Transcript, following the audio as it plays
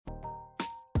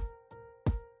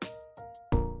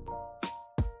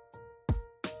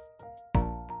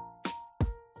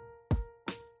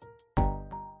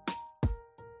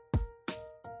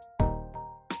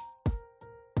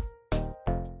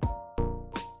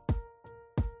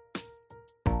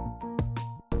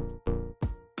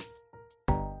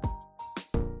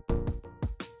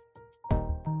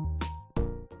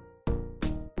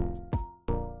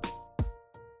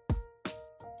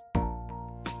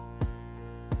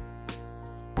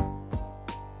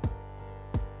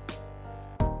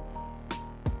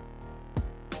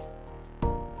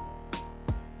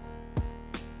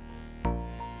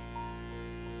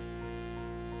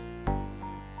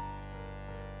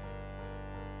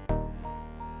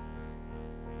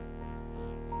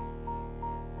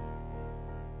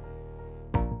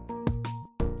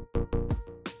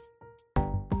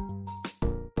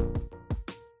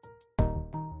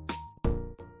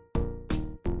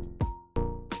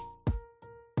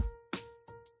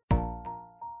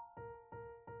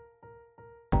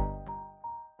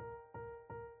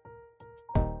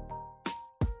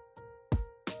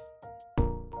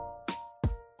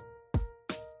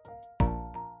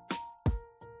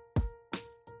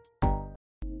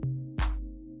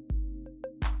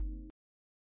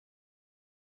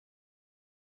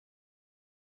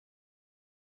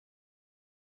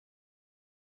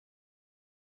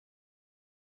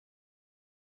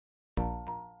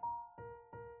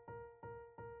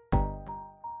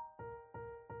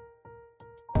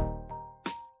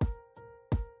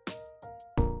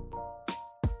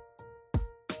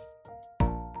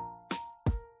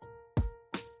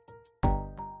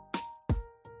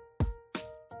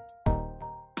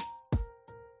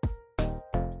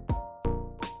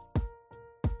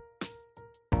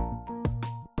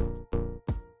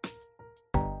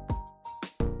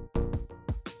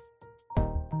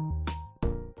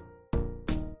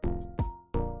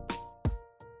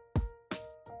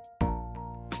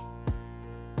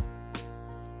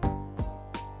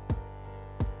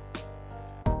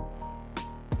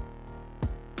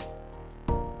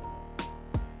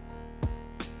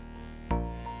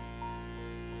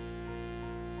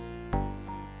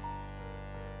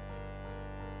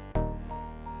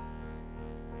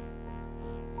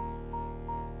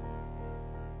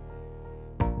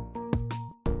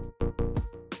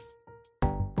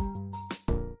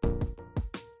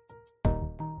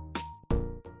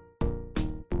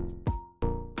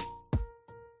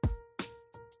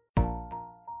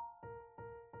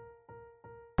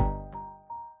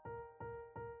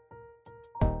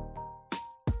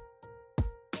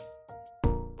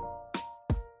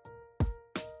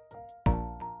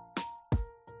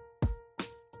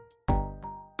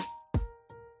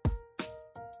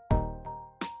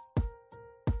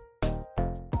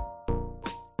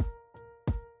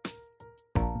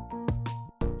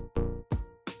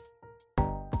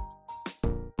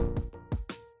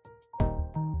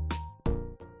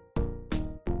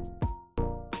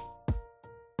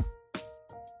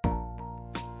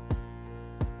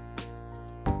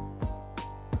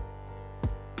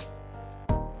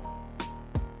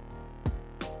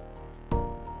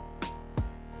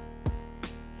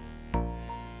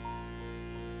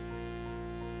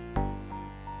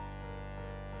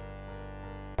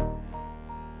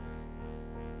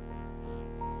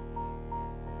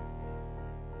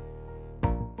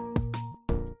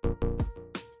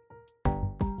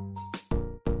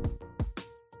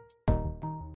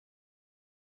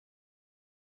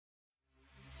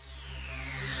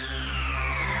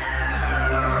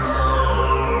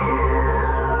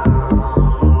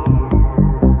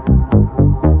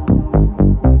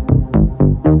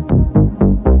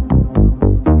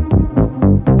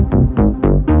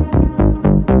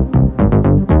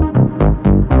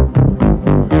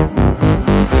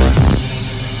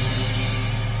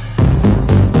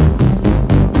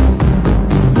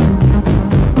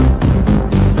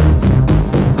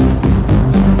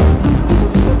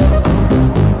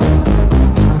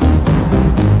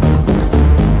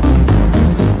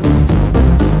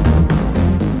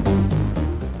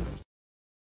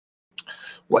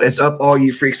What is up, all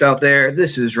you freaks out there?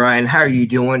 This is Ryan. How are you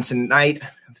doing tonight?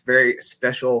 Very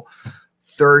special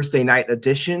Thursday night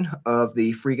edition of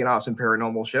the Freakin' Awesome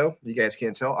Paranormal Show. You guys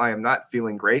can't tell, I am not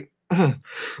feeling great.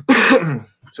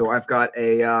 So I've got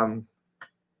a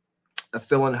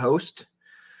fill-in host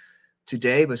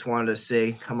today, but just wanted to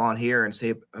say, come on here and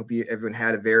say, hope everyone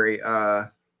had a very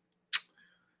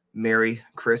Merry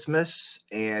Christmas,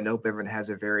 and hope everyone has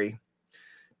a very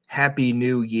Happy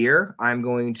New Year. I'm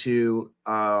going to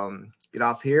get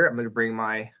off here. I'm going to bring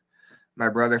my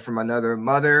brother from another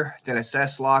mother, Dennis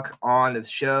Eslock, on the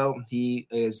show. He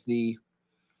was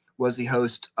the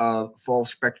host of Full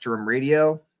Spectrum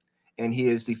Radio, and he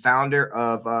is the founder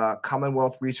of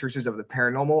Commonwealth Researchers of the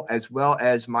Paranormal, as well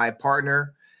as my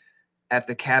partner at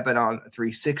the Cabin on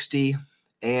 360.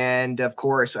 And of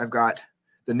course, I've got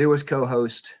the newest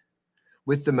co-host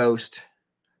with the most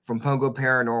from Pongo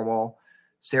Paranormal,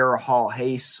 Sarah Hall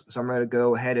Hayes. So I'm going to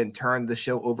go ahead and turn the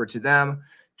show over to them.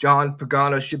 John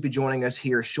Pagano should be joining us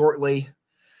here shortly.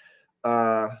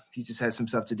 He just has some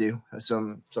stuff to do.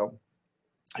 So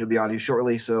he'll be on here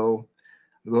shortly. So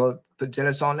we'll put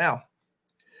Dennis on now.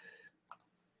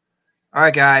 All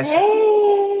right, guys.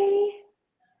 Hey.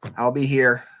 I'll be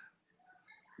here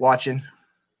watching.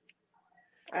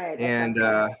 All right. And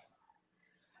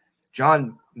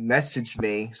John messaged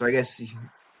me, so I guess he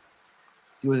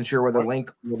wasn't sure where the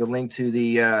link to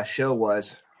the show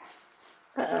was.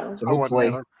 Uh-oh. So hopefully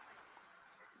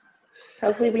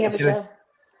we have a show.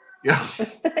 Yeah,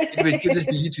 it could just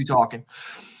be you two talking.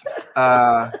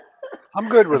 I'm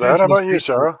good with that. How about you,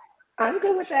 Sarah? I'm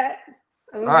good with that.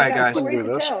 All right, guys. Stories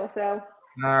to tell, so.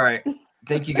 All right.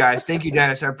 Thank you, guys. Thank you,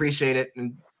 Dennis. I appreciate it,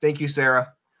 and thank you,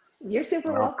 Sarah. You're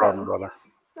super welcome. No problem, brother.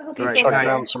 I hope All you right, Chuck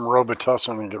down some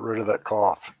Robitussin and get rid of that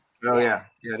cough. Oh yeah,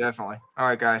 definitely. All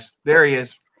right, guys. There he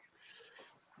is.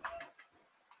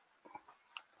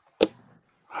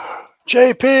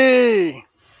 JP. Hey,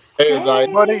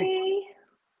 everybody. Buddy.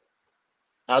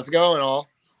 How's it going, all?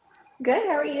 Good.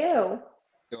 How are you?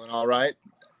 Doing all right.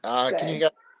 Can you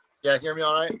guys hear me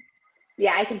all right?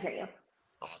 Yeah, I can hear you.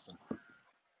 Awesome.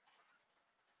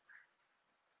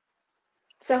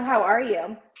 So how are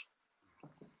you?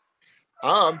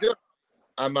 I'm doing.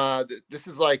 This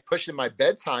is like pushing my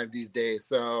bedtime these days,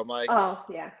 so I'm like, oh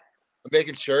yeah, I'm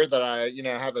making sure that I,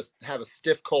 have a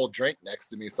stiff cold drink next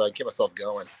to me so I can keep myself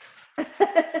going.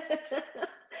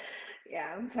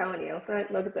 Yeah, I'm telling you.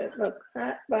 Look at this. Look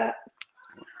that.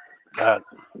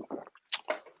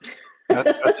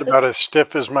 That's about as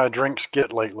stiff as my drinks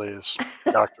get lately. Is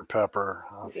Dr. Pepper.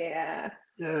 Yeah.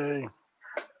 Yay!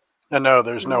 And no,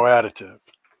 there's no additive.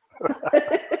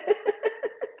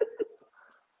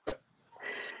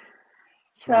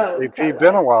 So JP,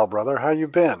 been a while, brother. How you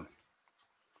been?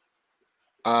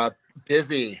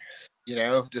 Busy,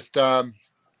 just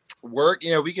work.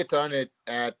 We get done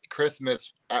at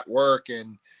Christmas at work,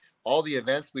 and all the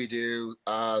events we do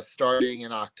starting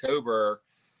in October.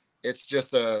 It's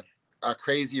just a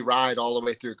crazy ride all the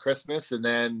way through Christmas, and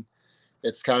then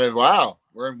it's kind of wow,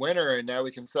 we're in winter, and now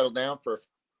we can settle down for.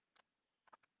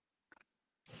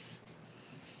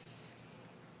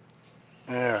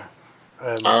 Yeah.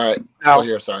 All right. Now,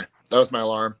 here. Sorry, that was my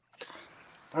alarm.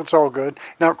 That's all good.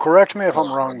 Now, correct me if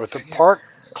I'm wrong, but the park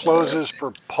closes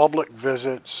for public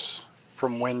visits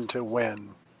from when to when?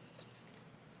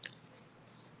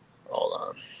 Hold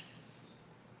on.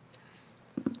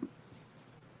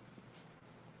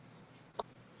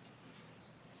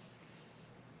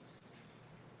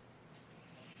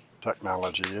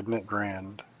 Technology, isn't it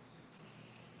grand?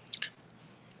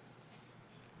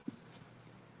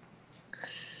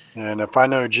 And if I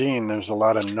know Gene, there's a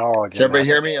lot of nog. Can everybody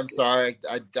hear me? I'm sorry.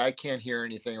 I can't hear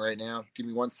anything right now. Give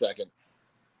me 1 second.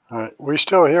 All right. We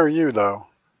still hear you, though.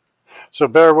 So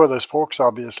bear with us, folks.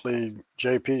 Obviously,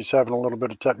 JP's having a little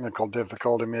bit of technical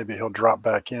difficulty. Maybe he'll drop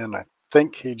back in. I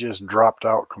think he just dropped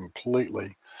out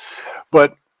completely.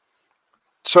 But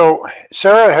so,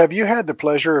 Sarah, have you had the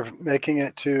pleasure of making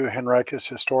it to Henricus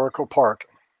Historical Park?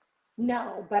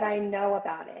 No, but I know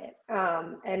about it.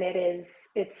 And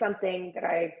it's something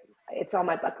that it's on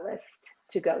my bucket list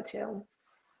to go to.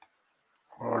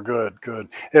 Oh, good.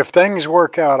 If things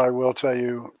work out, I will tell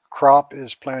you, Crop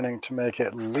is planning to make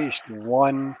at least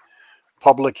one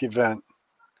public event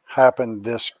happen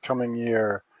this coming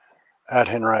year at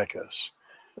Henricus.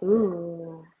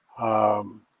 Ooh.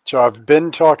 So I've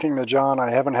been talking to John.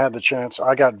 I haven't had the chance.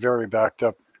 I got very backed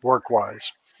up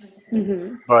work-wise.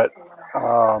 Mm-hmm. But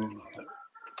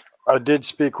I did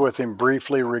speak with him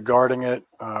briefly regarding it.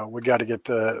 We got to get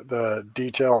the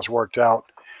details worked out.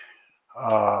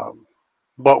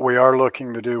 But we are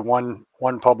looking to do one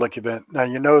public event. Now,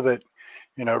 you know that,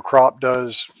 Crop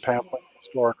does pamphlets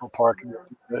Historical Park,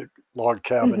 the log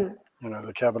cabin,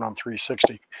 the cabin on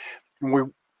 360.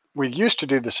 And we used to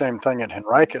do the same thing at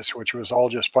Henricus, which was all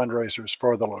just fundraisers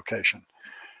for the location.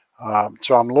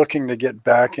 So I'm looking to get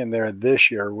back in there this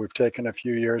year. We've taken a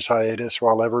few years hiatus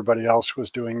while everybody else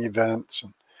was doing events,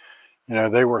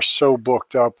 and they were so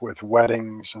booked up with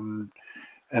weddings and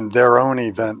their own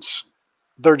events,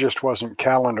 there just wasn't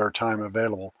calendar time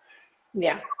available.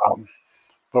 Yeah.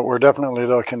 But we're definitely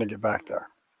looking to get back there.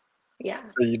 Yeah.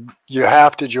 So you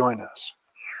have to join us.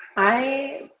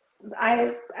 I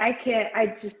can't,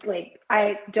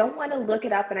 I don't want to look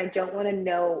it up and I don't want to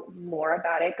know more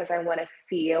about it because I want to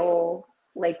feel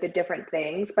like the different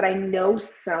things, but I know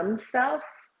some stuff.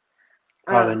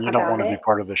 Oh, then you don't want to be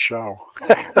part of the show.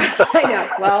 I know.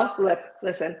 Well, look,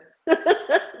 listen.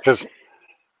 Because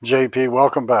JP,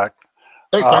 welcome back.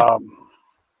 Thanks, man.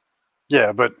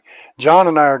 Yeah, but John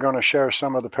and I are going to share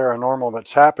some of the paranormal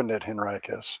that's happened at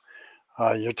Henricus.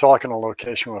 You're talking a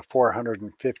location with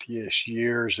 450-ish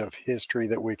years of history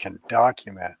that we can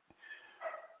document.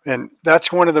 And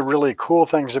that's one of the really cool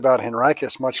things about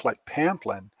Henricus, much like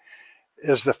Pamplin,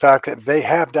 is the fact that they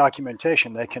have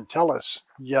documentation. They can tell us,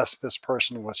 yes, this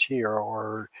person was here,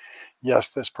 or yes,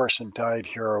 this person died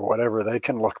here, or whatever. They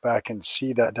can look back and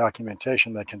see that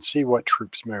documentation. They can see what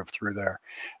troops moved through there.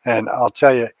 And I'll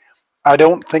tell you, I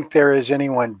don't think there is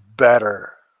anyone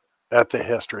better at the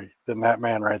history than that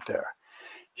man right there.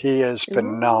 He is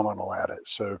phenomenal at it.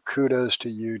 So kudos to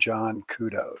you, John.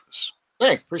 Kudos.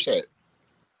 Thanks. Appreciate it.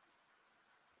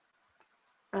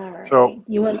 All right. So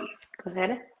You want go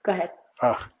ahead? Go ahead.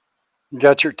 You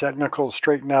got your technicals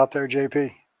straightened out there, JP?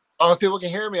 As long as people can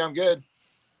hear me, I'm good.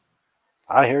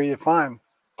 I hear you fine.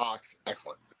 Oh,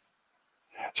 excellent.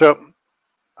 So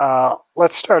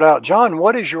let's start out. John,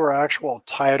 what is your actual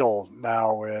title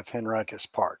now with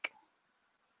Henricus Park?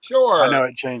 Sure. I know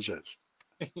it changes.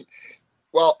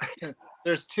 Well,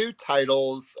 there's two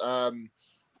titles.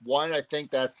 One, I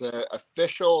think that's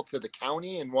official to the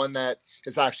county, and one that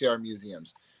is actually our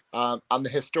museums. I'm the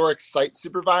historic site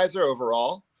supervisor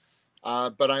overall,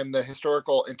 but I'm the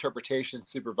historical interpretation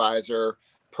supervisor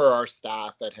per our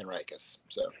staff at Henricus.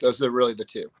 So those are really the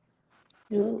two.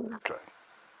 Okay.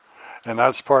 And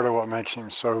that's part of what makes him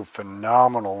so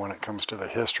phenomenal when it comes to the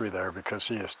history there, because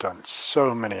he has done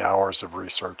so many hours of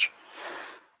research.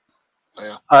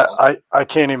 Yeah. I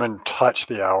can't even touch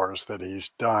the hours that he's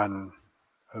done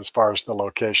as far as the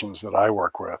locations that I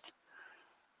work with.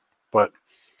 But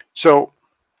so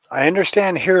I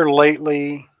understand here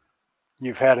lately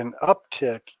you've had an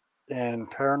uptick in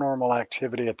paranormal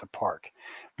activity at the park.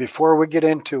 Before we get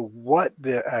into what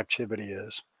the activity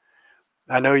is,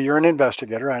 I know you're an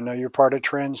investigator. I know you're part of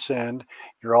Transcend.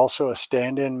 You're also a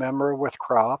stand-in member with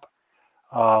Crop.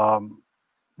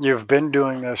 You've been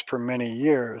doing this for many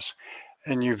years.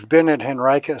 And you've been at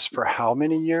Henricus for how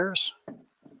many years?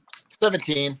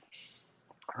 17.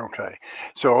 Okay.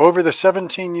 So over the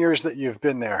 17 years that you've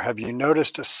been there, have you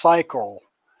noticed a cycle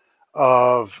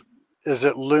of, is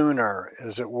it lunar?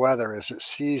 Is it weather? Is it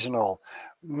seasonal?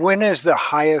 When is the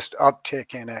highest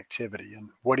uptick in activity? And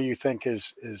what do you think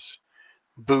is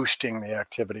boosting the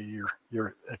activity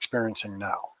you're experiencing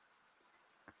now?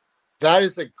 That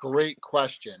is a great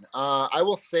question. I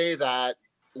will say that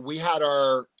we had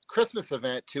our Christmas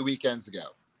event 2 weekends ago.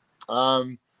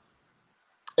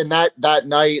 And that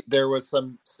night there was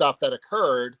some stuff that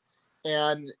occurred,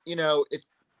 and it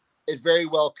very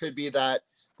well could be that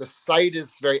the site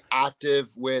is very active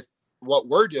with what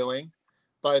we're doing,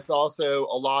 but it's also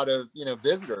a lot of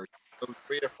visitors. So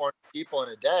 300 to 400 people in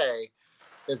a day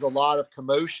is a lot of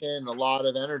commotion, a lot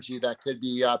of energy that could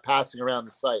be passing around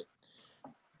the site.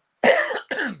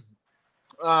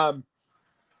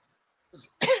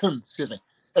 Excuse me.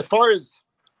 As far as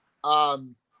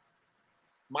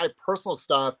my personal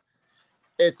stuff,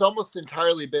 it's almost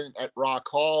entirely been at Rock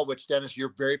Hall, which Dennis,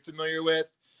 you're very familiar with.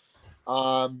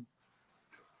 And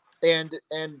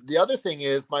the other thing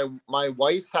is my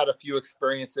wife's had a few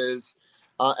experiences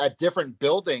at different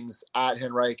buildings at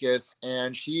Henricus,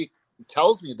 and she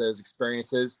tells me those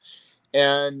experiences.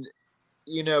 And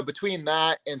between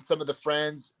that and some of the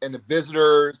friends and the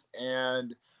visitors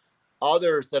and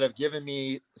others that have given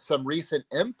me some recent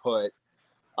input,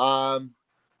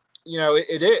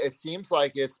 it seems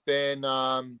like it's been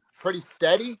pretty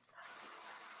steady.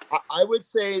 I would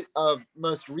say of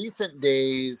most recent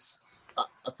days,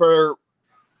 for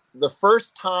the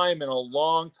first time in a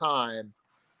long time,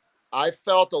 I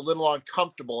felt a little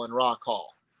uncomfortable in Rock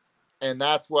Hall. And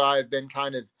that's where I've been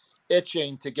kind of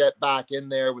itching to get back in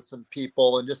there with some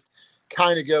people and just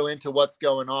kind of go into what's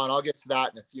going on. I'll get to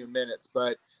that in a few minutes,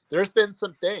 but there's been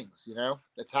some things,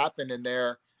 that's happened in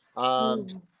there.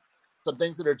 some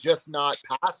things that are just not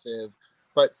passive,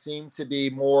 but seem to be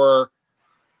more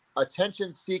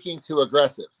attention seeking to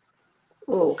aggressive.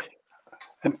 Oh.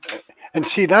 And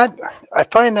see that, I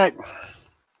find that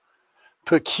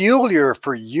peculiar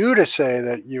for you to say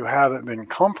that you haven't been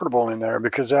comfortable in there,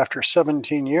 because after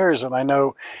 17 years, and I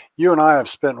know you and I have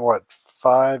spent, what,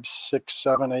 5, 6,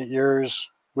 7, 8 years,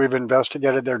 we've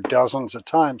investigated there dozens of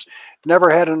times, never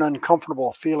had an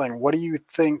uncomfortable feeling. What do you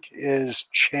think is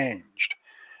changed?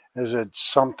 Is it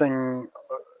something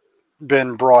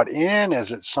been brought in?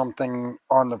 Is it something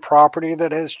on the property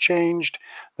that has changed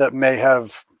that may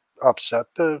have upset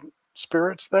the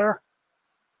spirits there?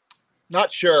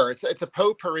 Not sure. It's a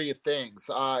potpourri of things.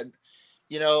 About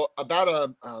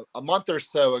a month or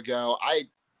so ago,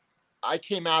 I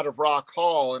came out of Rock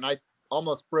Hall and I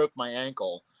almost broke my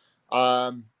ankle.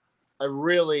 I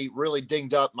really, really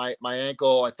dinged up my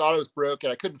ankle. I thought it was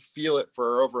broken. I couldn't feel it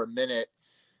for over a minute.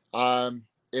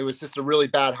 It was just a really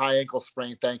bad high ankle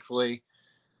sprain, thankfully.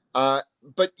 But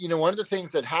one of the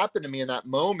things that happened to me in that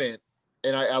moment,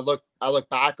 and I look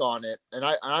back on it, and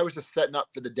I was just setting up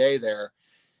for the day there,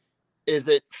 is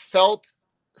it felt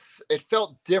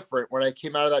different when I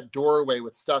came out of that doorway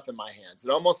with stuff in my hands. It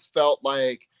almost felt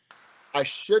like I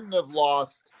shouldn't have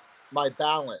lost my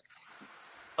balance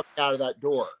coming out of that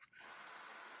door.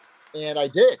 And I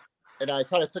did. And I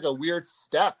kind of took a weird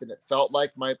step, and it felt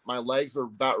like my legs were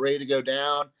about ready to go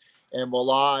down. And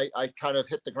voila, I kind of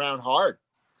hit the ground hard.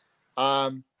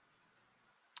 And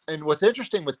what's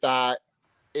interesting with that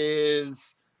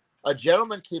is a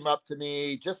gentleman came up to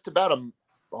me just about a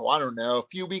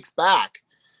few weeks back.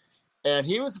 And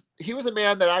he was a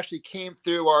man that actually came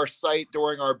through our site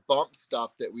during our bump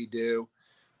stuff that we do.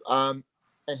 And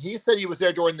he said he was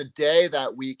there during the day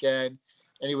that weekend,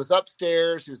 and he was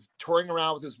upstairs. He was touring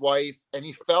around with his wife, and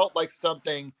he felt like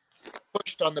something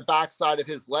pushed on the backside of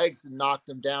his legs and knocked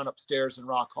him down upstairs in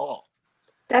Rock Hall.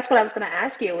 That's what I was going to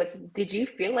ask you. Did you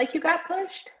feel like you got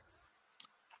pushed?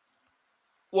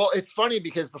 Well, it's funny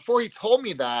because before he told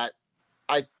me that,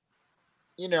 I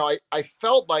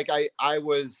felt like I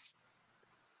was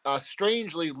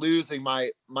strangely losing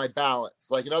my balance.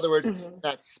 Like, in other words,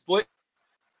 that split.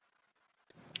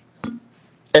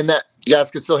 And that, you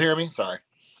guys can still hear me? Sorry.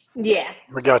 Yeah.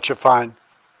 We got you fine.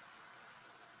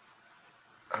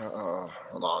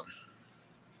 Hold on.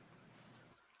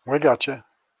 We got you.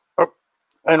 Oh,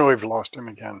 and we've lost him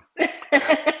again.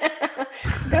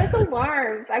 Those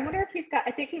alarms. I wonder if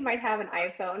I think he might have an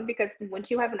iPhone, because once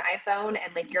you have an iPhone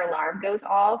and like your alarm goes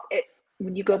off,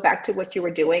 when you go back to what you were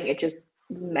doing, it just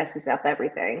messes up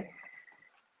everything.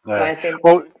 Yeah. So I think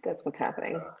that's what's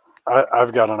happening.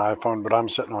 I've got an iPhone, but I'm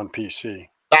sitting on PC.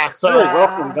 Sorry. Hey,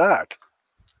 welcome back.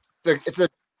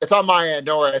 It's on my end.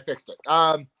 Don't worry, I fixed it.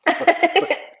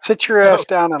 Sit your ass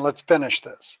down and let's finish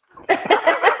this.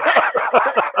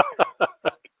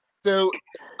 So,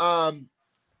 I'm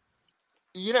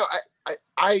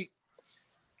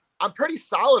pretty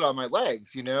solid on my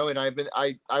legs, and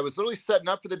I was literally setting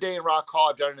up for the day in Rock Hall.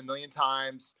 I've done it a million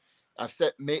times. I've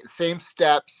same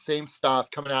steps, same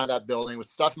stuff coming out of that building with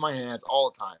stuff in my hands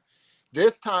all the time.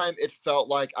 This time it felt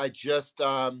like I just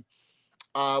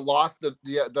lost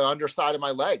the underside of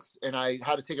my legs, and I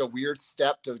had to take a weird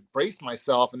step to brace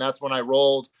myself, and that's when I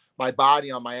rolled my body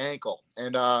on my ankle.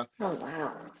 And oh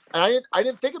wow! And I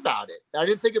didn't think about it. I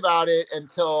didn't think about it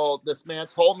until this man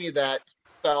told me that he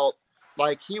felt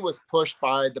like he was pushed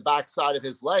by the backside of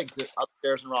his legs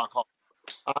upstairs in Rock Hall.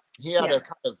 He had to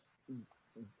kind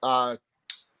of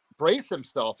brace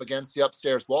himself against the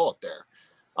upstairs wall up there.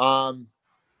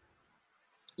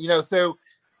 So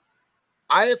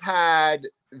I have had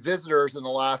visitors in the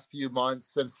last few months,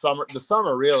 since the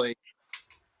summer really,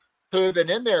 who have been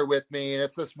in there with me, and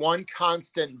it's this one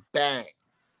constant bang,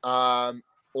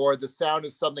 or the sound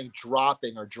of something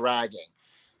dropping or dragging.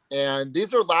 And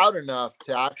these are loud enough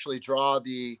to actually draw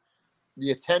the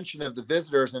attention of the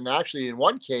visitors. And actually, in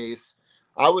one case,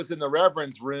 I was in the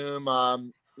Reverend's room,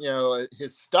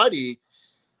 his study,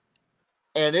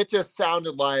 and it just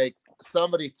sounded like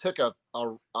somebody took a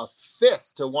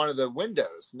fist to one of the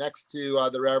windows next to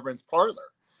the Reverend's parlor.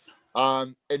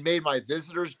 It made my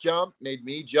visitors jump, made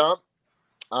me jump.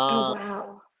 Oh,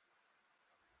 wow.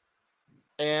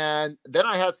 And then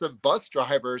I had some bus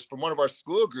drivers from one of our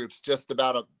school groups just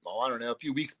about a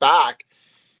few weeks back,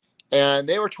 and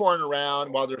they were touring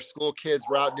around while their school kids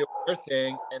were out doing their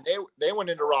thing, and they went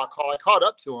into Rock Hall. I caught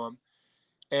up to them,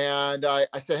 and I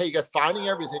said, "Hey, you guys finding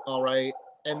everything all right?"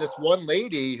 And this one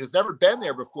lady who's never been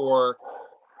there before,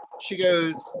 she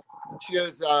goes,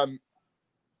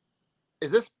 "Is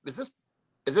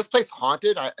this place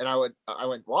haunted?" I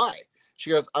went, "Why?" She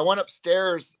goes, "I went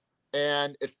upstairs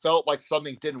and it felt like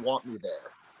something didn't want me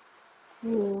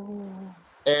there. Ooh.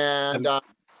 And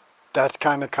that's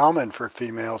kind of common for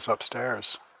females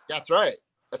upstairs. That's right.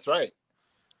 That's right.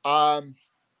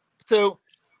 So,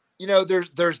 you know,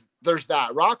 there's that.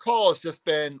 Rock Hall has just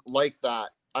been like that,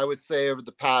 I would say, over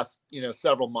the past,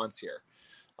 several months here.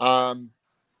 And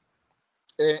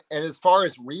as far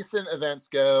as recent events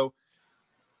go,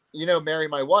 Mary,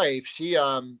 my wife, she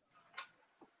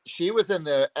was in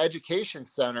the education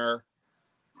center,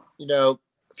 a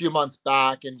few months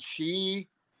back, and she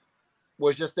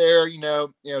was just there,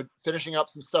 finishing up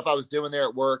some stuff I was doing there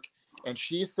at work. And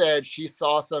she said she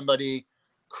saw somebody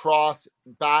cross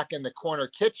back in the corner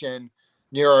kitchen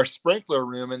near our sprinkler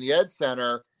room in the ed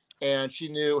center. And she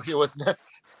knew he was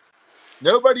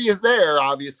nobody is there,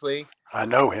 obviously. I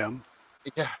know him.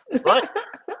 Yeah, right.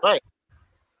 Right.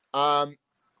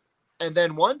 And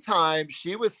then one time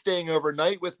she was staying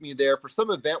overnight with me there for some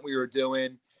event we were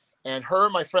doing. And her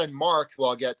and my friend Mark, who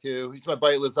I'll get to, he's my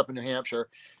buddy, lives up in New Hampshire.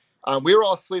 We were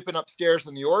all sleeping upstairs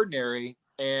in the ordinary.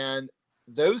 And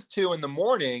those two in the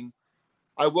morning,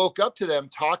 I woke up to them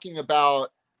talking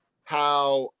about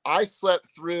how I slept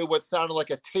through what sounded like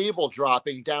a table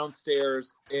dropping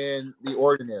downstairs in the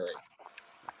ordinary.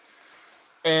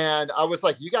 And I was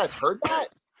like, you guys heard that?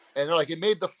 And they're like, it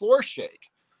made the floor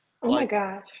shake. Oh my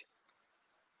gosh.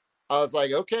 I was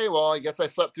like, okay, well, I guess I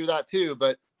slept through that too.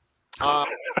 But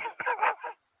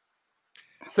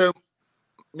so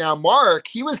now Mark,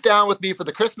 he was down with me for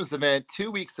the Christmas event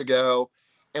 2 weeks ago,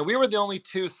 and we were the only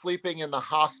two sleeping in the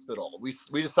hospital. We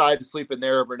decided to sleep in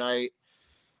there overnight.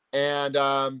 And,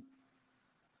 I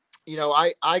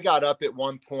got up at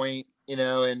one point,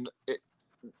 and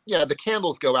the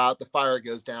candles go out, the fire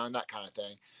goes down, that kind of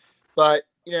thing. But,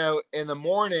 in the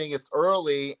morning, it's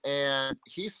early, and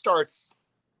he starts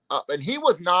up, and he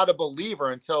was not a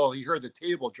believer until he heard the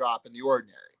table drop in the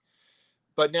ordinary.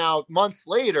 But now months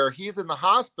later, he's in the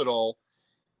hospital,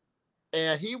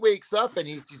 and he wakes up, and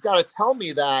he's got to tell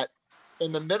me that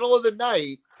in the middle of the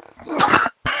night,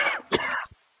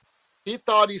 he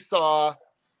thought he saw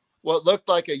what looked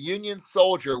like a Union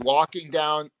soldier walking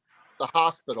down the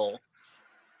hospital.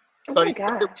 Oh but my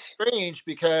gosh. It was strange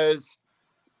because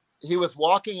he was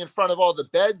walking in front of all the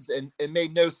beds and it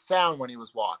made no sound when he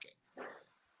was walking.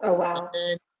 Oh, wow.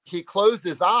 And he closed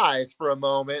his eyes for a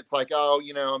moment. It's like, oh,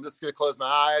 I'm just going to close my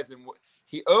eyes. And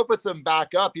he opens them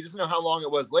back up. He doesn't know how long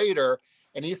it was later.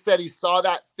 And he said he saw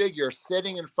that figure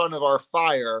sitting in front of our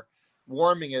fire,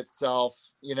 warming itself,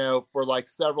 for like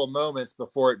several moments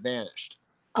before it vanished.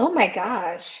 Oh my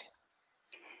gosh.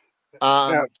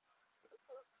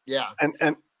 Yeah.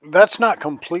 And that's not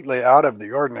completely out of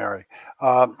the ordinary.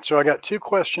 So I got two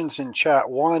questions in chat.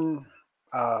 One,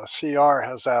 CR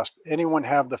has asked, anyone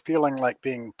have the feeling like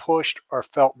being pushed or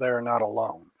felt they're not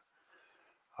alone?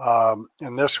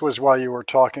 And this was while you were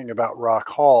talking about Rock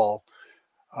Hall,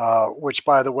 which,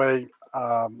 by the way,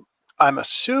 I'm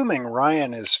assuming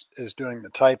Ryan is doing the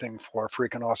typing for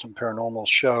Freakin' Awesome Paranormal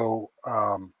Show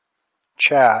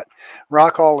chat.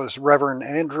 Rock Hall is Reverend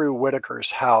Andrew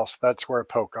Whitaker's house. That's where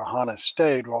Pocahontas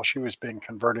stayed while she was being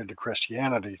converted to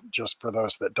Christianity, just for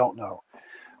those that don't know.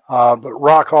 But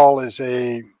Rock Hall is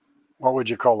what would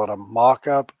you call it, a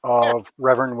mock-up of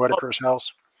Reverend Whitaker's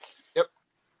house? Yep.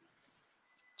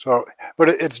 So, but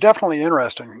it's definitely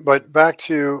interesting. But back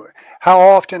to, how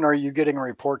often are you getting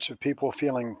reports of people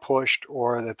feeling pushed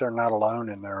or that they're not alone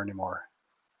in there anymore?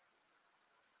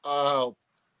 I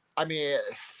mean,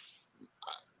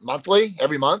 monthly,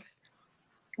 every month.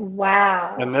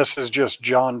 Wow. And this is just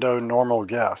John Doe normal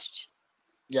guests.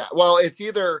 Yeah. Well, it's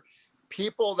either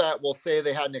people that will say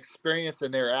they had an experience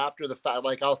in there after the fact,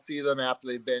 like I'll see them after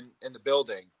they've been in the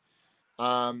building,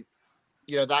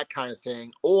 that kind of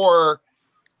thing. Or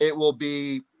it will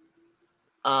be,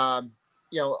 a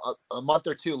month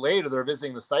or two later, they're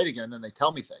visiting the site again, and they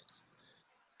tell me things.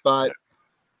 But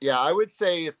yeah, I would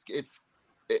say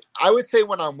I would say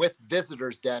when I'm with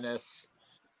visitors, Dennis,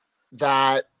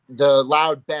 that the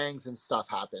loud bangs and stuff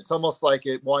happen. It's almost like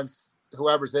it wants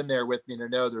whoever's in there with me to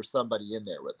know there's somebody in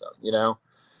there with them,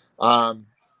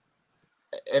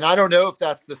 and I don't know if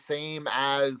that's the same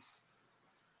as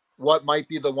what might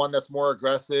be the one that's more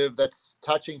aggressive, that's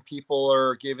touching people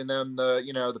or giving them the,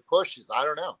 the pushes. I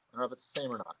don't know. I don't know if it's the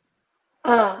same or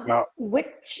not. No.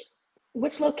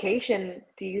 Which location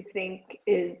do you think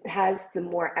has the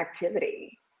more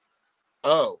activity?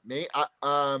 Oh, me?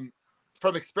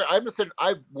 From experience,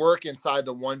 I work inside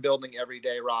the one building every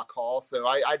day, Rock Hall, so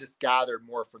I just gathered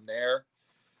more from there.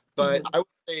 But I would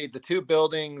say the two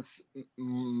buildings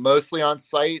mostly on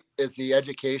site is the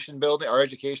education building, our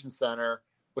education center,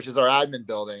 which is our admin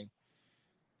building,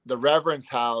 the Reverend's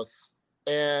house,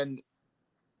 and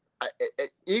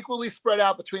equally spread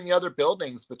out between the other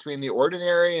buildings, between the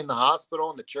ordinary and the hospital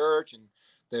and the church and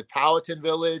the Powhatan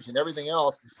Village and everything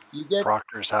else. You get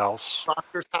Proctor's house.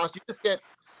 You just get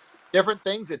different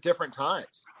things at different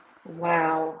times.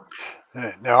 Wow.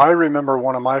 Now, I remember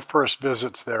one of my first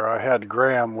visits there, I had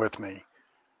Graham with me.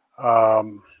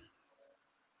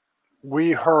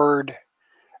 We heard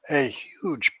a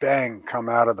huge bang come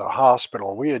out of the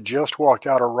hospital. We had just walked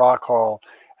out of Rock Hall,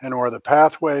 and where the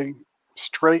pathway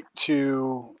straight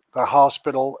to the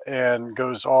hospital and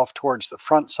goes off towards the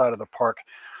front side of the park,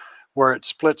 where it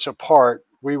splits apart,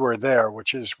 we were there,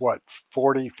 which is what,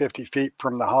 40, 50 feet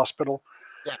from the hospital?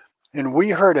 Yeah. And we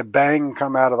heard a bang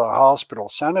come out of the hospital.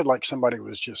 Sounded like somebody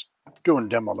was just doing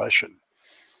demolition.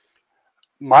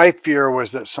 My fear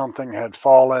was that something had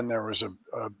fallen. There was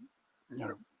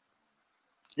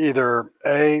either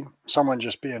someone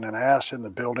just being an ass in the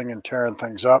building and tearing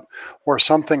things up, or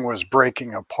something was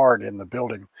breaking apart in the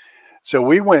building. So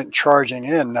we went charging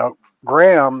in. Now,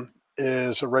 Graham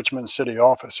is a Richmond City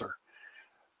officer.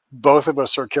 Both of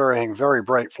us are carrying very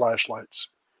bright flashlights.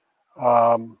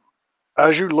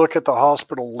 As you look at the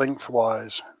hospital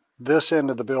lengthwise, this end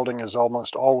of the building is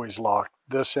almost always locked.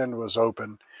 This end was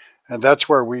open, and that's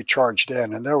where we charged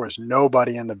in, and there was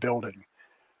nobody in the building.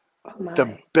 Oh my.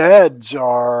 The beds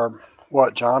are,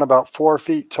 what, John, about 4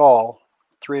 feet tall,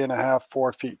 3.5,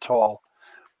 4 feet tall,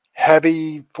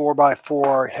 heavy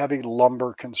 4x4, heavy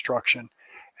lumber construction.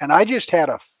 And I just had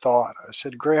a thought. I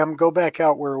said, Graham, go back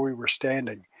out where we were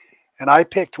standing. And I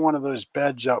picked one of those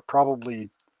beds up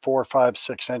probably 4, 5,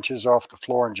 6 inches off the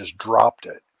floor and just dropped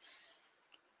it.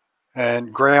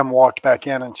 And Graham walked back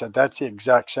in and said, that's the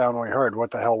exact sound we heard.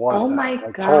 What the hell was that? My I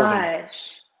told him.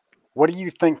 gosh. What do you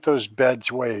think those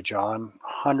beds weigh, John?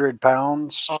 100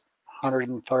 pounds?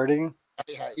 130?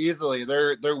 Yeah, easily.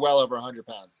 They're well over 100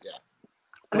 pounds.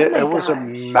 Yeah. It was a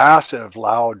massive,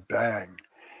 loud bang.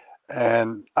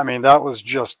 And I mean, that was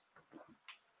just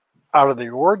out of the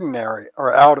ordinary,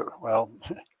 or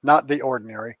not the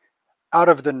ordinary, out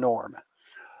of the norm.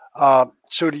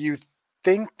 So do you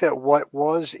think that what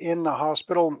was in the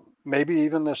hospital, maybe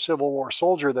even the Civil War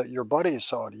soldier that your buddy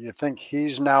saw, do you think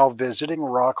he's now visiting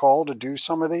Rock Hall to do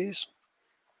some of these?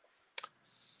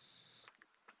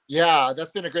 Yeah,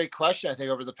 that's been a great question. I think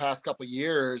over the past couple of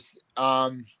years,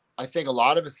 I think a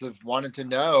lot of us have wanted to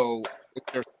know if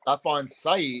there's stuff on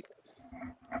site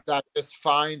that just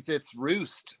finds its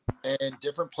roost in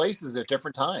different places at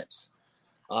different times.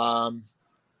 And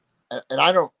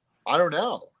I don't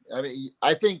know. I mean,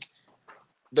 I think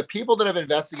the people that have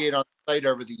investigated on the site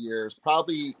over the years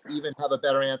probably even have a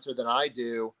better answer than I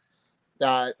do,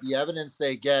 that the evidence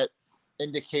they get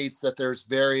indicates that there's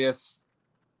various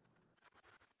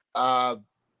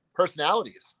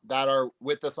personalities that are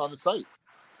with us on the site.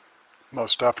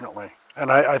 Most definitely.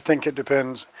 And I think it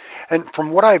depends. And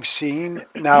from what I've seen,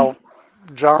 now,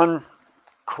 John,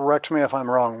 correct me if I'm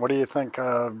wrong. What do you think?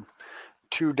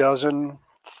 24,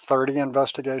 30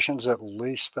 investigations at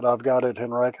least that I've got at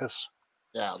Henricus?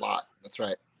 Yeah, a lot. That's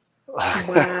right.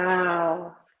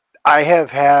 Wow. I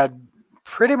have had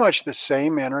pretty much the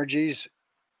same energies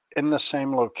in the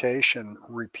same location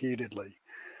repeatedly.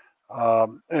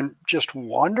 And just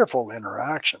wonderful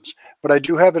interactions. But I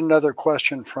do have another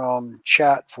question from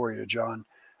chat for you, John.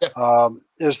 Yeah.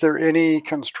 Is there any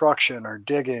construction or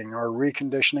digging or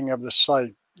reconditioning of the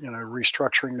site,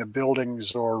 restructuring the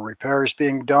buildings or repairs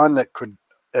being done that could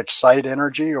excite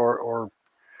energy or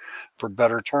for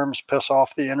better terms, piss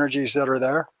off the energies that are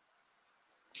there?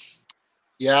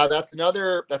 Yeah, that's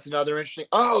another interesting.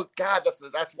 Oh God,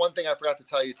 that's one thing I forgot to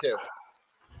tell you too.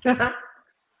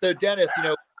 So Dennis,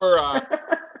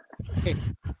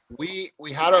 we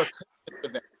had our Christmas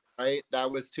event, right?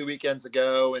 That was 2 weekends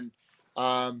ago, and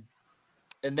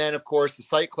then of course the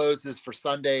site closes for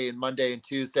Sunday and Monday and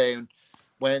Tuesday, and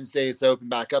Wednesday is open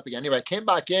back up again. Anyway, I came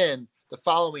back in the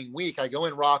following week. I go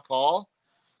in Rock Hall,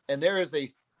 and there is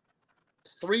a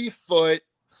 3-foot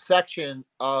section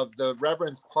of the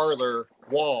Reverend's parlor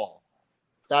wall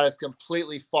that has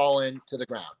completely fallen to the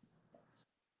ground.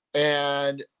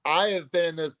 And I have been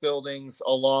in those buildings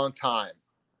a long time.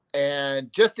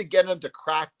 And just to get them to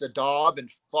crack the daub and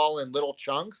fall in little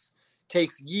chunks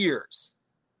takes years.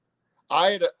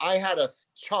 I had a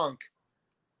chunk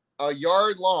a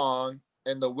yard long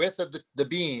and the width of the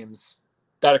beams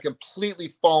that had completely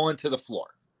fallen to the floor.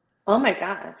 Oh my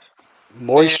gosh.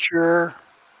 Moisture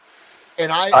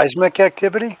and seismic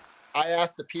activity? I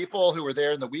asked the people who were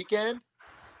there in the weekend.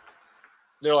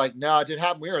 They're like, no, it didn't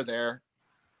happen. We were there.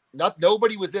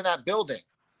 Nobody was in that building.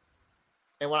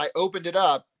 And when I opened it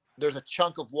up, there's a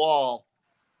chunk of wall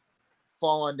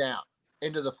falling down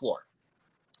into the floor.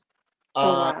 Oh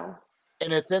Uh, wow.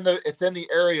 and it's in the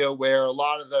area where a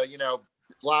lot of the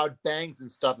loud bangs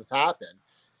and stuff have happened.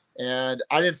 And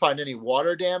I didn't find any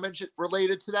water damage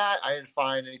related to that. I didn't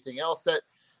find anything else that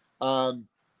um,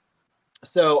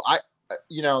 so I,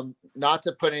 not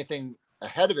to put anything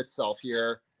ahead of itself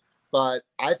here, but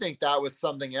I think that was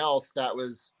something else that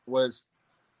was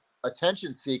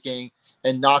attention seeking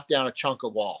and knocked down a chunk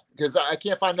of wall, because I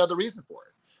can't find another reason for it.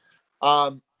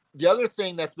 The other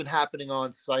thing that's been happening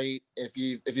on site, if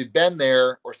you've been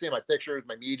there or seen my pictures,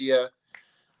 my media,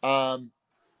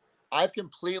 I've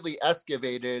completely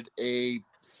excavated a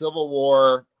Civil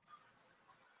War,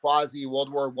 quasi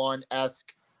World War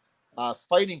One-esque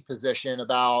fighting position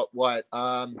about what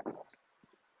I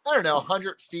don't know,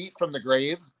 100 feet from the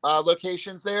grave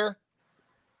locations there.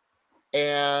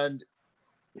 And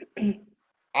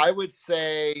I would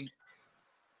say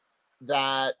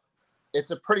that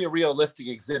it's a pretty realistic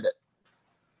exhibit.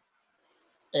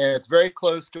 And it's very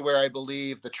close to where I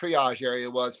believe the triage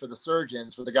area was for the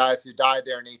surgeons, for the guys who died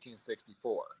there in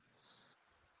 1864.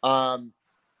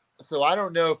 So I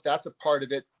don't know if that's a part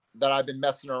of it that I've been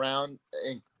messing around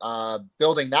in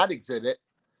building that exhibit,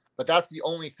 but that's the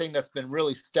only thing that's been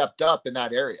really stepped up in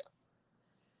that area.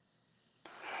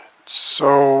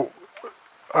 So,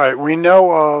 all right, we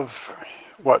know of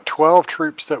 12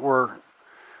 troops that were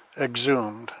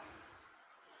exhumed.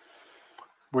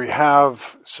 We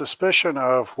have suspicion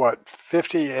of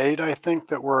 58, I think,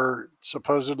 that were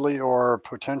supposedly or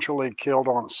potentially killed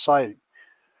on site.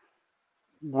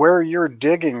 Where you're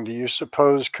digging, do you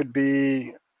suppose could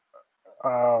be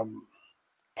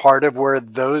part of where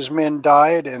those men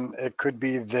died, and it could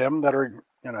be them that are,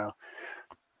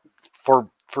 for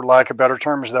lack of better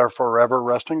terms, their forever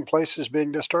resting place is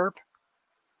being disturbed?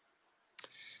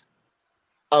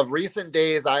 Of recent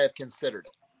days, I have considered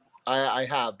it. I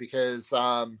have, because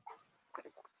I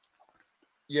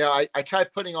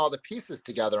tried putting all the pieces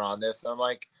together on this. I'm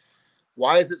like,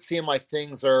 why does it seem like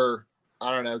things are,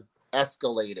 I don't know,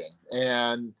 escalating?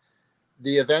 And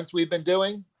the events we've been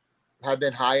doing have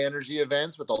been high energy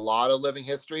events with a lot of living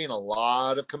history and a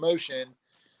lot of commotion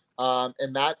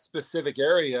in that specific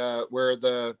area where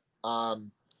the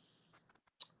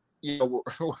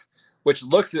which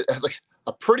looks at like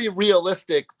a pretty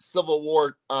realistic Civil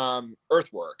War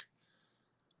earthwork.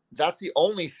 That's the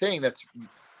only thing that's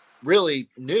really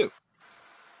new.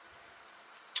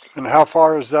 And how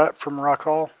far is that from Rock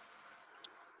Hall?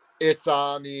 It's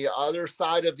on the other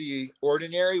side of the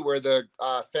ordinary where the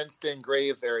fenced-in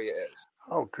grave area is.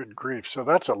 Oh, good grief! So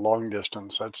that's a long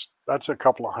distance. That's a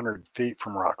couple of 100 feet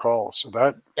from Rock Hall. So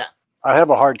that, Yeah, I have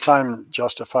a hard time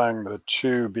justifying the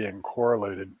two being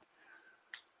correlated.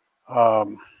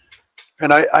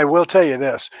 And I will tell you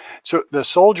this. So the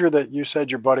soldier that you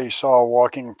said your buddy saw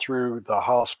walking through the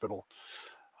hospital,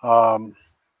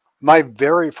 my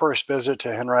very first visit to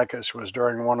Henricus was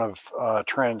during one of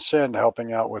Transcend,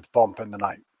 helping out with Bump in the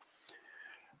Night.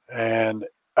 And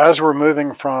as we're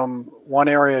moving from one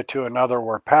area to another,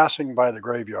 we're passing by the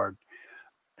graveyard.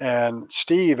 And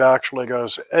Steve actually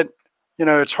goes,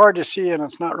 it's hard to see, and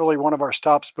it's not really one of our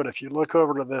stops, but if you look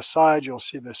over to this side, you'll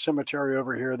see the cemetery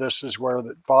over here. This is where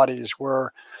the bodies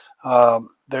were.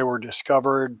 They were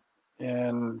discovered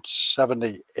in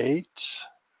 78. Is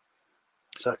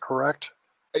that correct?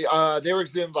 they were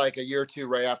exhumed like a year or two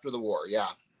right after the war. Yeah.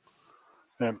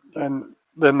 And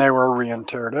then they were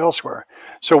reinterred elsewhere.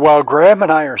 So while Graham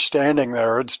and I are standing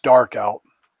there, it's dark out,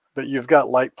 but you've got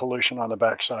light pollution on the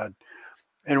backside.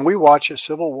 And we watch a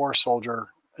Civil War soldier,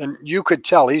 and you could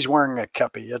tell he's wearing a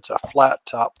kepi. It's a flat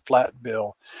top, flat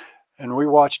bill. And we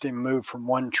watched him move from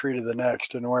one tree to the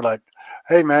next, and we're like,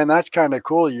 hey, man, that's kind of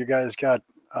cool. You guys got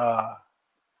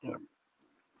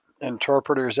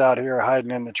interpreters out here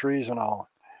hiding in the trees and all.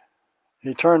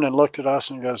 He turned and looked at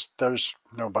us and goes, there's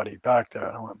nobody back there.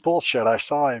 And I went, bullshit, I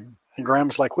saw him. And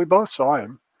Graham's like, we both saw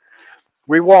him.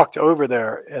 We walked over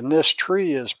there, and this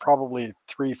tree is probably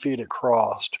 3 feet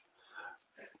across.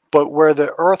 But where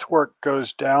the earthwork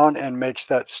goes down and makes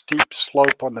that steep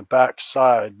slope on the back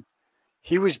side,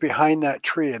 he was behind that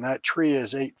tree, and that tree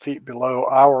is 8 feet below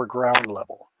our ground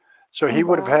level. So he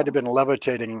would have had to have been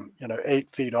levitating,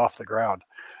 8 feet off the ground.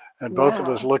 And both of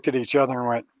us looked at each other and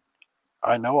went,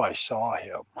 I know I saw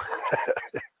him.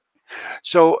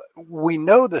 So we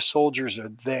know the soldiers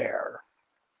are there.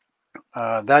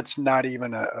 That's not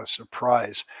even a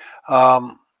surprise.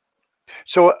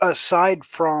 So aside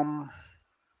from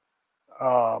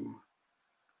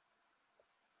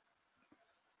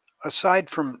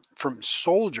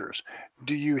soldiers,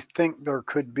 do you think there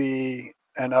could be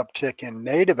an uptick in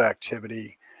native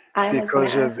activity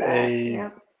because of a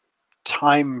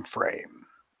time frame?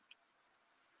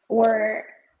 Or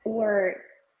or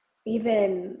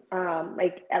even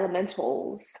like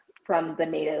elementals from the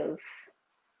native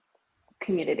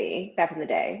community back in the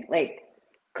day. Like,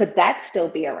 could that still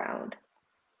be around?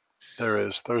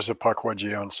 There's a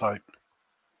Pukwudgie on site.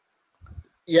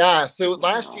 Yeah. So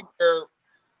last Wow. year,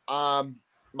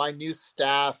 my new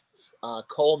staff,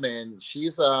 Coleman,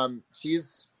 she's a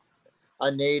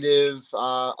native.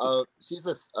 She's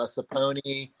a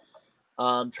Saponi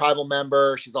tribal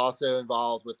member. She's also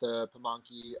involved with the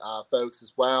Pamunkey folks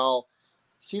as well.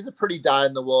 She's a pretty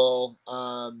dyed-in-the-wool,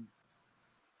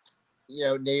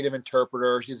 native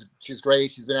interpreter. She's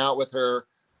great. She's been out with her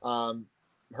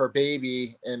her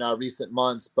baby in recent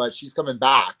months, but she's coming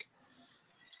back,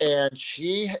 and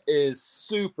she is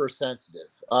super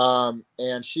sensitive.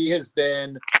 And she has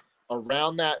been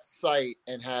around that site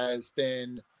and has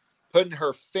been putting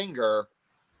her finger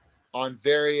on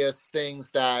various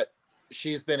things that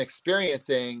she's been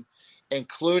experiencing,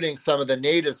 including some of the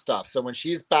native stuff. So when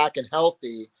she's back and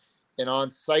healthy and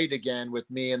on site again with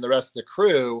me and the rest of the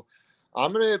crew,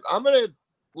 I'm gonna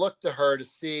look to her to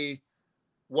see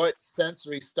what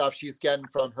sensory stuff she's getting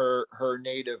from her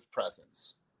native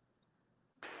presence.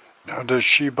 Now, does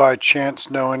she by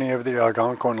chance know any of the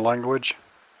Algonquin language?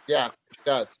 Yeah, she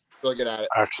does. Really good at it.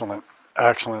 Excellent.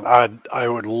 I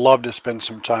would love to spend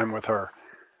some time with her.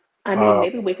 I mean,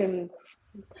 maybe we can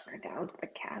put her down to the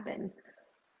cabin,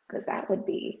 because that would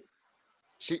be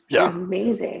She's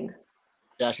amazing.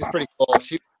 Yeah, she's pretty cool.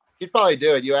 She'd probably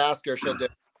do it. You ask her, she'll do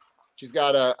it. She's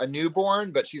got a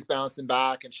newborn, but she's bouncing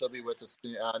back, and she'll be with us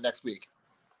next week.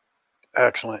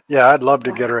 Excellent. Yeah, I'd love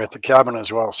to get her at the cabin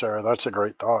as well, Sarah. That's a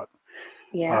great thought.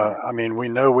 Yeah. I mean, we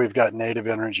know we've got native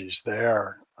energies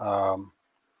there. And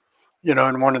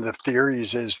one of the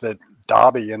theories is that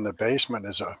Dobby in the basement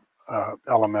is a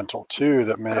elemental too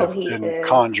that may have been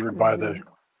conjured by the,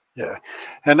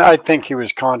 and I think he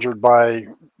was conjured by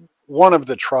one of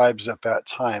the tribes at that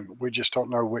time. We just don't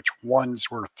know which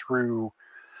ones were through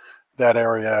that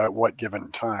area at what given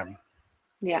time.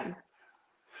 Yeah.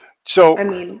 So, I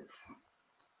mean,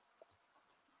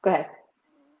 go ahead.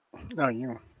 No,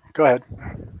 you go ahead.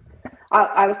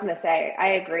 I was going to say, I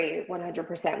agree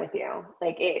 100% with you.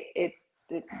 Like it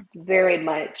very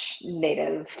much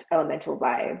native elemental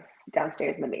vibes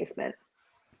downstairs in the basement.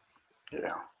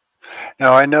 Yeah.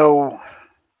 Now I know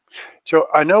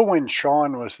when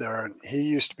Sean was there, he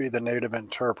used to be the native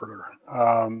interpreter.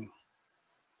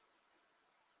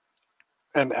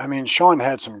 And I mean, Sean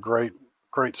had some great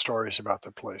stories about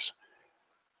the place.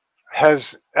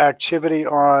 Has activity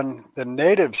on the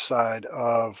native side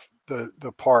of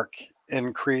the park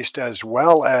increased as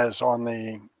well as on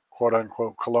the quote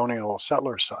unquote colonial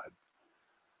settler side?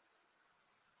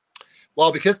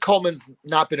 Well, because Coleman's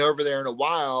not been over there in a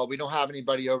while, we don't have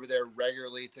anybody over there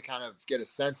regularly to kind of get a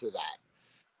sense of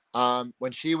that.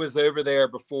 When she was over there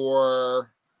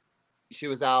before she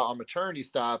was out on maternity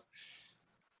stuff,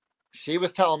 she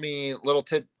was telling me little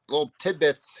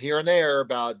tidbits here and there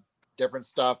about different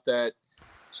stuff that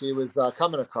she was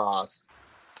coming across.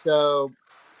 So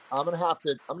I'm gonna have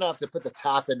to put the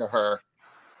tap into her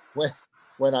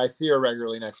when I see her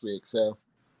regularly next week. So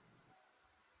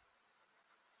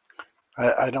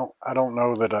I don't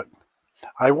know that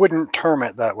I wouldn't term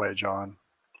it that way, John.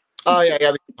 Oh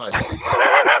yeah.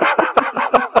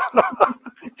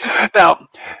 Now,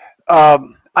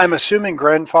 I'm assuming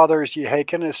Grandfather's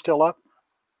Yehaken is still up.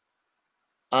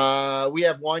 We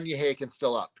have one Yehaken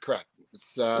still up. Correct.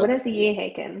 It's, what is a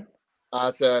Yehaken?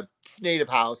 It's a native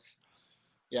house.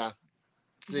 Yeah.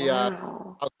 It's the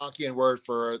Algonquian word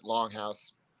for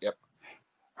longhouse. Yep.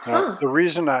 The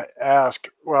reason I ask,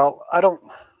 well, I don't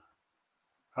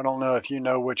know if you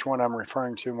know which one I'm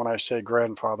referring to when I say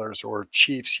grandfathers or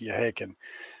Chiefs Yehaken.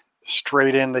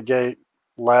 Straight in the gate,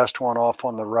 last one off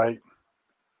on the right.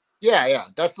 Yeah.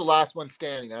 That's the last one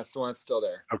standing. That's the one that's still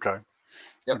there. Okay.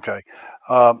 Yep. Okay.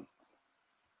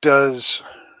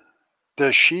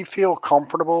 Does she feel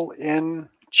comfortable in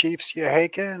Chiefs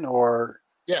Yehaken or?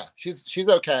 Yeah, she's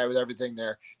okay with everything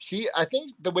there. I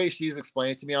think the way she's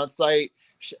explained it to me on site,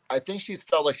 I think she's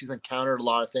felt like she's encountered a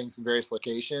lot of things in various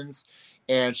locations,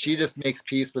 and she just makes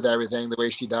peace with everything the way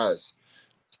she does.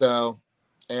 So,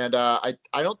 and I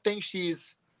don't think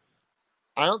she's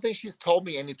told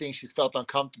me anything she's felt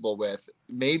uncomfortable with.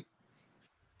 Maybe,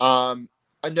 no,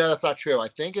 that's not true. I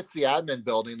think it's the admin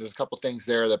building. There's a couple things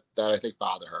there that I think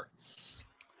bother her.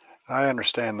 I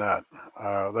understand that.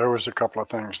 There was a couple of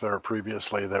things there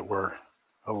previously that were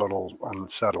a little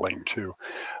unsettling too.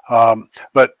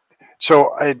 But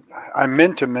so I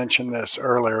meant to mention this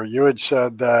earlier. You had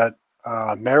said that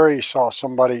Mary saw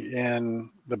somebody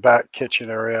in the back kitchen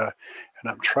area,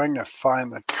 and I'm trying to find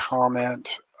the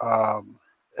comment.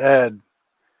 Ed,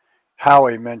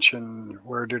 Howie mentioned,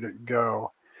 where did it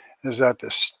go? Is that the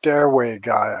stairway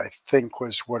guy, I think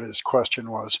was what his question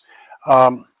was.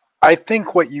 I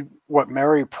think what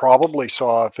Mary probably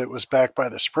saw, if it was back by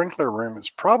the sprinkler room, is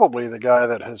probably the guy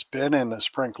that has been in the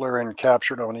sprinkler and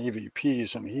captured on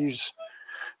EVPs, and he's,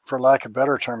 for lack of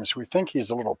better terms, we think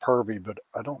he's a little pervy, but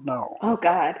I don't know. Oh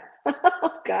God.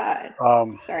 Oh God.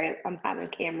 Sorry, I'm having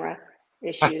camera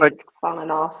issues. But, it's falling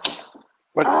off.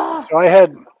 So I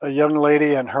had a young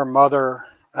lady and her mother,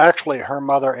 actually her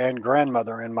mother and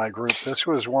grandmother in my group. This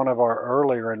was one of our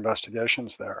earlier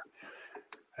investigations there.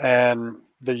 And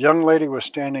the young lady was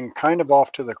standing kind of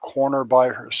off to the corner by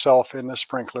herself in the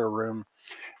sprinkler room.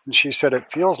 And she said,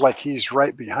 it feels like he's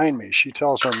right behind me. She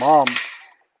tells her mom,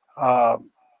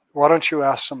 why don't you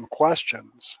ask some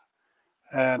questions?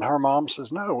 And her mom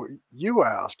says, no, you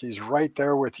ask. He's right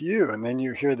there with you. And then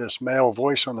you hear this male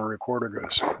voice on the recorder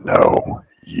goes, no,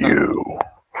 you.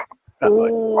 I'm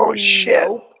like, oh, shit.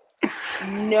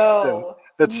 No.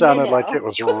 It sounded like it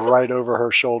was right over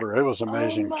her shoulder. It was an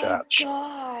amazing catch. Oh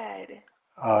my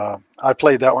God. I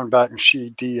played that one back and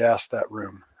she de-asked that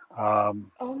room. Oh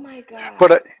my God.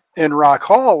 But in Rock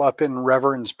Hall, up in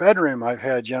Reverend's bedroom, I've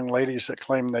had young ladies that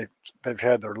claim they've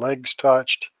had their legs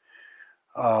touched.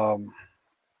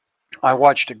 I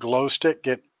watched a glow stick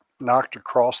get knocked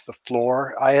across the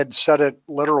floor. I had set it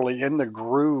literally in the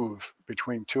groove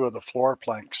between two of the floor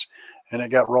planks, and it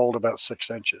got rolled about 6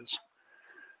 inches.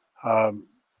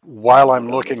 While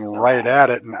I'm looking right at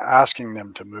it and asking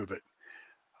them to move it.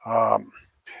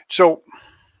 So,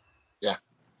 yeah.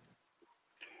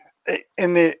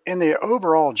 In the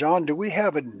overall, John, do we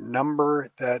have a number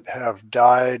that have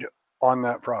died on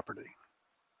that property?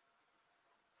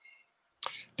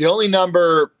 The only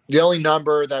number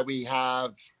that we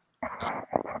have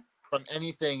from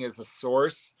anything as a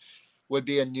source would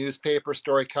be a newspaper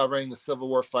story covering the Civil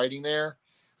War fighting there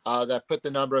that put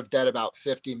the number of dead about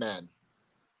 50 men.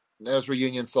 And those were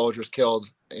Union soldiers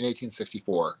killed in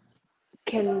 1864.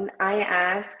 Can I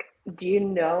ask, do you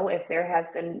know if there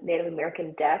have been Native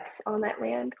American deaths on that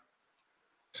land?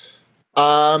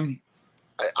 I'm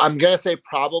going to say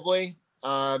probably.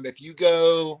 If you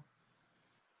go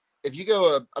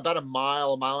about a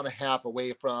mile and a half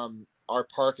away from our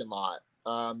parking lot,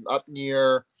 up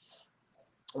near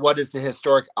what is the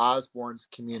historic Osborne's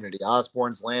community,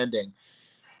 Osborne's Landing,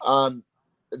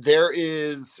 there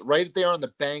is right there on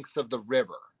the banks of the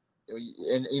river.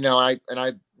 And,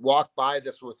 I walked by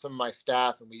this with some of my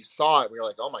staff and we saw it. We were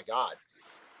like, oh my God.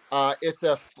 It's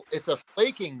a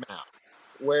flaking mound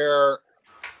where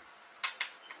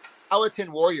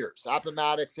Powhatan warriors,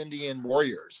 Appomattox Indian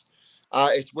warriors,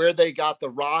 it's where they got the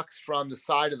rocks from the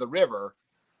side of the river,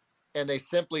 and they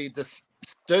simply just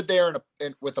stood there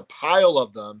with a pile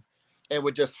of them and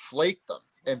would just flake them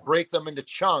and break them into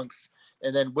chunks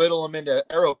and then whittle them into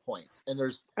arrow points. And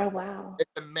it's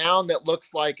a mound that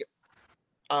looks like,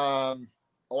 I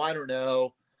don't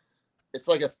know, it's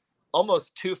like a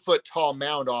almost 2 foot tall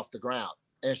mound off the ground,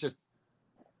 and it's just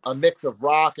a mix of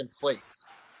rock and flakes.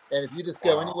 And if you just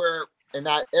go anywhere in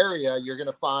that area, you're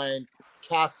going to find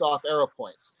cast off arrow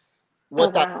points.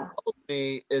 What that tells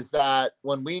me is that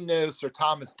when we know Sir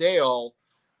Thomas Dale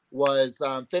was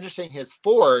finishing his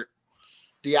fort,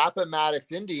 the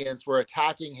Appomattox Indians were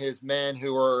attacking his men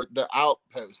who were the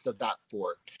outposts of that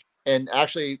fort. And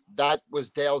actually, that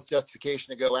was Dale's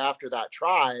justification to go after that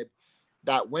tribe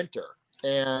that winter.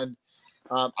 And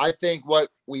I think what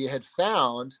we had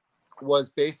found was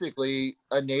basically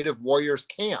a native warriors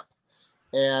camp,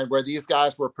 and where these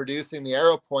guys were producing the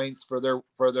arrow points for their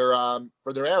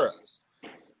arrows.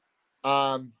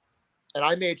 And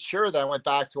I made sure that I went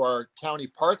back to our county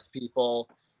parks people,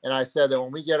 and I said that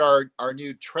when we get our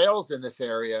new trails in this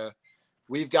area,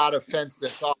 we've got to fence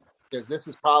this off, because this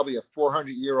is probably a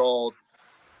 400-year-old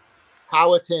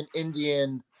Powhatan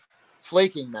Indian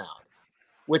flaking mound,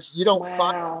 which you don't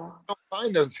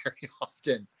find those very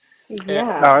often.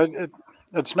 Yeah. No,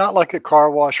 it's not like a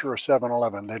car wash or a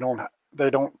 7-Eleven. They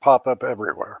don't pop up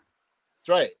everywhere. That's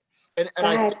right. And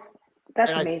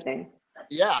that's amazing.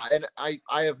 And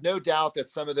I have no doubt that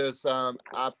some of those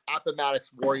Appomattox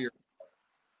warriors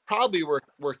probably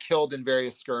were killed in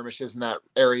various skirmishes in that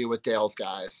area with Dale's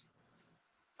guys.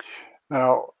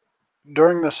 Now,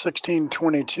 during the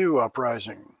 1622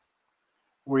 uprising,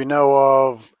 we know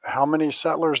of how many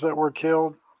settlers that were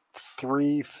killed?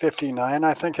 359,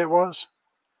 I think it was.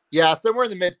 Yeah, somewhere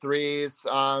in the mid threes.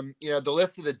 The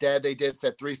list of the dead they did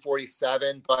said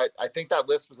 347, but I think that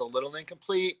list was a little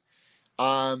incomplete.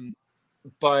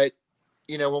 But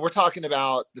when we're talking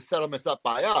about the settlements up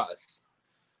by us,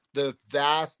 the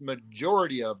vast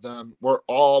majority of them were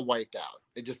all wiped out.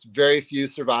 just very few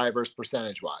survivors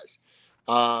percentage wise.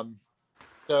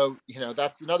 So,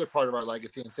 that's another part of our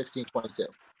legacy in 1622.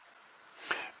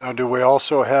 Now, do we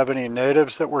also have any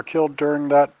natives that were killed during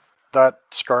that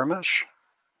skirmish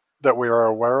that we are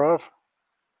aware of?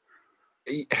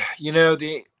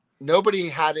 Nobody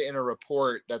had it in a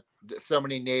report that so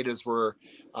many natives were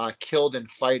killed in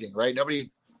fighting, right?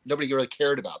 Nobody really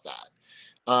cared about that.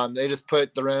 They just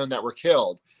put their own that were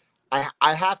killed.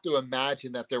 I have to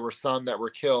imagine that there were some that were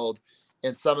killed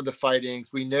in some of the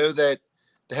fightings. We know that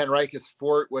the Henricus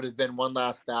Fort would have been one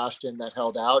last bastion that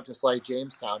held out, just like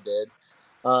Jamestown did.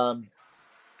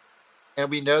 And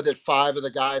we know that 5 of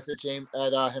the guys at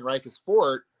Henricus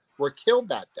Fort were killed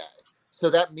that day. So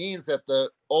that means that the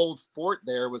old fort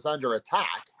there was under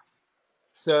attack.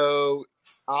 So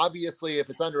obviously, if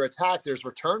it's under attack, there's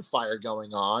return fire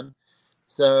going on.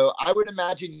 So I would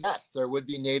imagine, yes, there would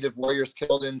be native warriors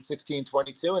killed in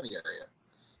 1622 in the area.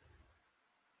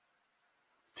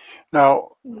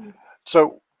 Now,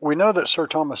 so we know that Sir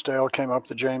Thomas Dale came up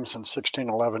the James in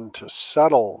 1611 to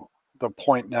settle the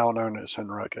point now known as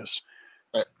Henricus.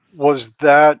 Right.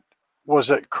 Was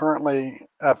it currently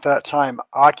at that time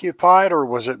occupied, or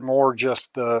was it more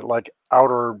just the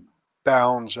outer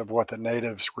bounds of what the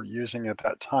natives were using at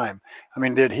that time? I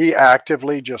mean, did he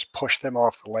actively just push them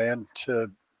off the land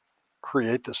to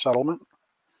create the settlement?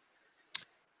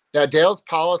 Now, Dale's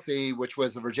policy, which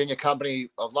was the Virginia Company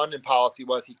of London policy,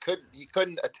 was he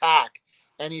couldn't attack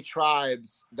any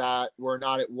tribes that were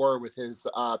not at war with his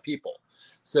people.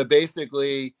 So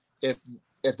basically, if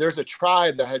there's a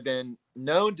tribe that had been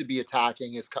known to be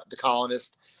attacking the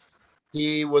colonists,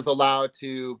 he was allowed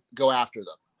to go after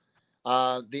them.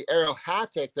 The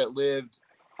Arohatic that lived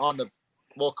on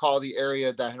we'll call the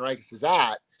area that Henricus is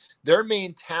at, their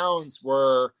main towns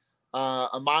were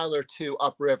a mile or two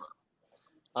upriver.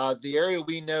 The area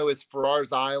we know is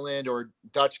Farrar's Island or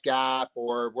Dutch Gap,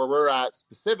 or where we're at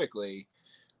specifically,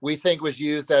 we think was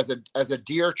used as a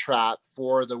deer trap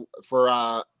for the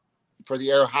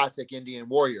Arohatic Indian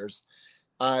warriors.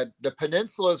 The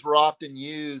peninsulas were often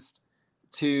used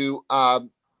to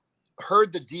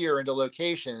herd the deer into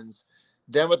locations.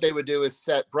 Then what they would do is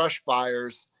set brush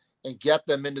fires and get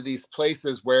them into these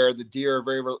places where the deer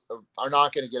are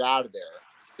not going to get out of there.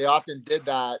 They often did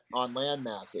that on land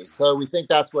masses. So we think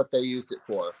that's what they used it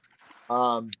for.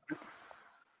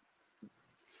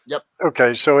 Yep.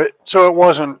 Okay, so it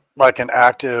wasn't like an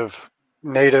active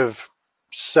native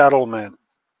settlement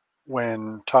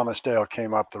when Thomas Dale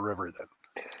came up the river then?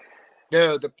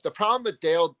 No, the problem with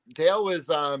Dale was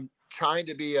trying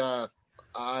to be a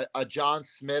John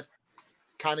Smith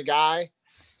kind of guy.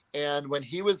 And when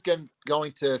he was going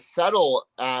to settle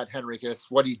at Henricus,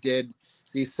 what he did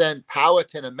is he sent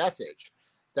Powhatan a message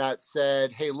that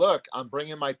said, hey, look, I'm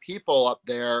bringing my people up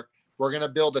there. We're going to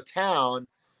build a town.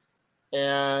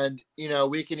 And,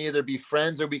 we can either be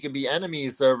friends or we can be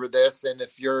enemies over this. And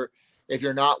if you're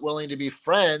not willing to be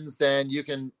friends, then you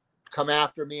can come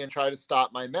after me and try to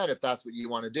stop my men if that's what you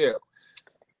want to do.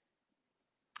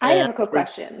 I have a quick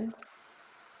question.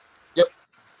 Yep.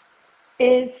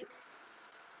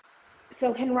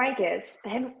 So Henricus,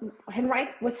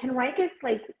 was Henricus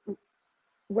like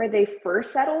where they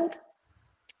first settled?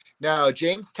 No,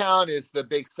 Jamestown is the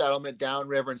big settlement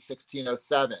downriver in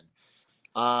 1607.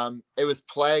 It was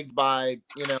plagued by,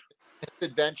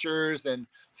 adventures and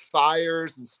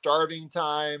fires and starving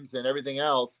times and everything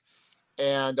else.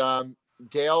 And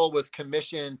Dale was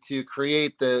commissioned to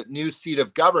create the new seat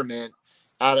of government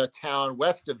at a town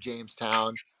west of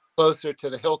Jamestown, closer to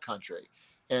the hill country.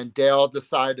 And Dale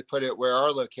decided to put it where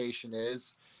our location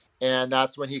is. And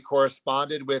that's when he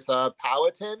corresponded with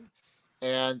Powhatan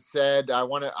and said, I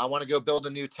want to go build a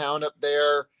new town up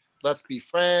there. Let's be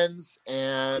friends.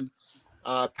 And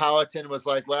Powhatan was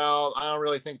like, well, I don't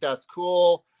really think that's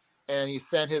cool. And he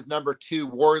sent his number 2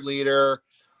 ward leader,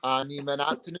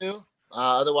 Nimanatanu,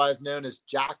 otherwise known as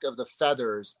Jack of the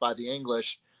Feathers by the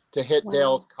English, to hit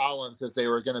Dale's columns as they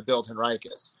were going to build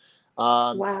Henricus.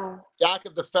 Jack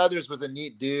of the Feathers was a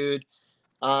neat dude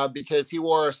because he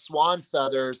wore swan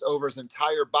feathers over his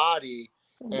entire body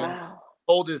and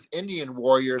told his Indian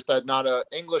warriors that not an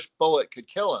English bullet could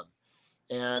kill him.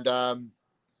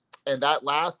 And that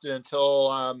lasted until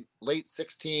late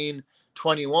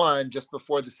 1621, just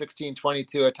before the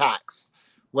 1622 attacks,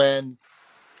 when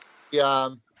he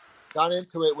got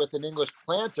into it with an English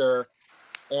planter,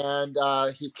 and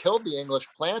he killed the English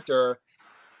planter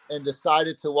and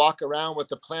decided to walk around with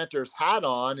the planter's hat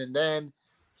on. And then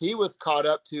he was caught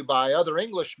up to by other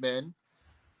Englishmen,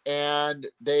 and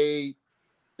they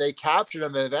captured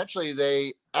him. And eventually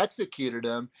they executed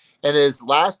him. And his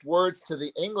last words to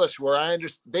the English were, I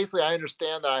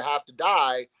understand that I have to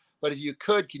die, but if you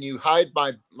could, can you hide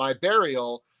my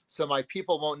burial so my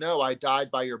people won't know I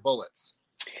died by your bullets?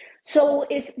 So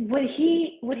would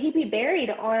he be buried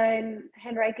on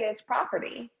Henricus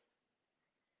property?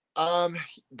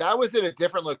 That was at a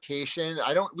different location.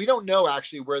 We don't know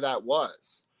actually where that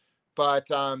was, but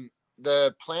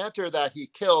the planter that he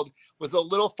killed was a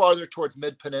little farther towards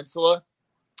Mid Peninsula.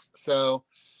 So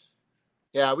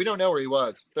yeah, we don't know where he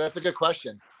was, but that's a good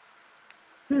question.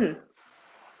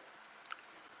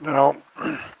 Now,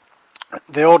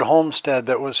 the old homestead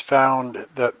that was found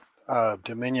that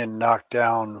Dominion knocked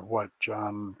down, what,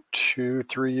 John,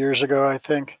 2-3 years ago, I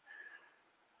think.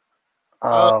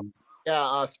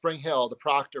 Spring Hill, the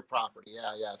Proctor property.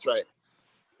 Yeah, that's right.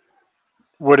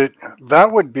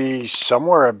 That would be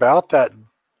somewhere about that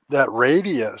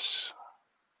radius.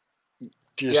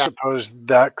 Do you suppose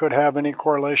that could have any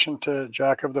correlation to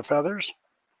Jack of the Feathers?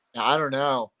 I don't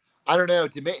know.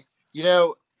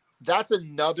 That's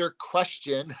another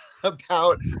question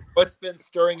about what's been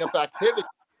stirring up activity,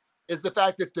 is the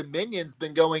fact that Dominion's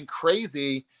been going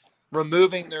crazy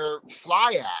removing their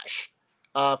fly ash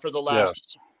for the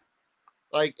last,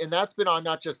 and that's been on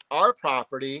not just our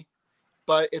property,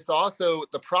 but it's also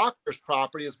the Proctor's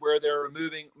property is where they're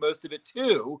removing most of it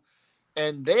too.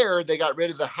 And there they got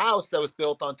rid of the house that was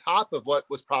built on top of what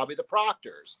was probably the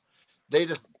Proctor's. They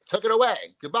just took it away.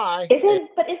 Goodbye. Isn't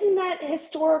that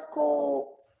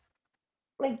historical?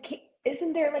 Like,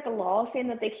 isn't there like a law saying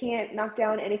that they can't knock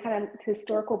down any kind of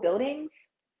historical buildings?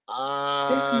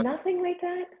 There's nothing like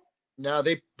that. No,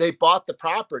 they bought the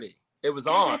property. It was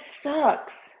on. That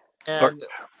sucks. And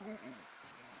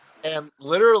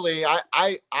literally,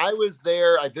 I was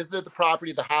there. I visited the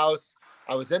property, the house.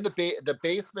 I was in the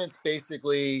basement's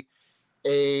basically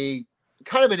a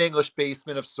kind of an English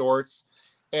basement of sorts,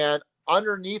 and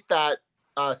underneath that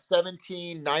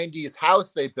 1790s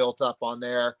house they built up on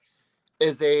there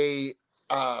is a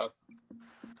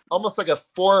almost like a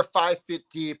 4 or 5 foot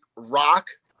deep rock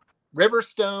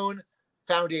riverstone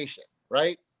foundation,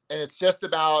 right? And it's just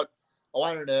about,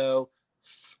 I don't know,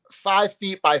 5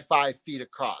 feet by 5 feet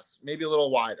across, maybe a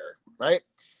little wider, right?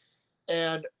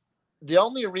 And the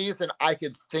only reason I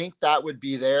could think that would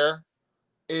be there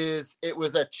is it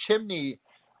was a chimney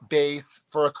base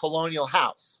for a colonial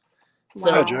house.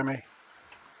 Wow. So, Jimmy.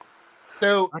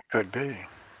 So that could be.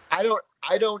 I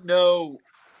don't know.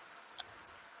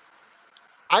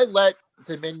 I let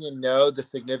Dominion know the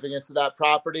significance of that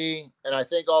property, and I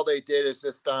think all they did is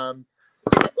just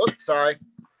sorry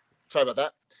about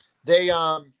that.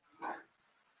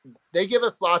 They give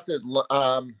us lots of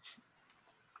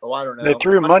I don't know. They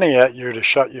threw money at you to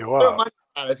shut you up.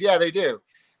 Yeah, they do.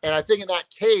 And I think in that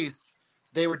case,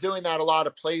 they were doing that a lot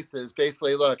of places.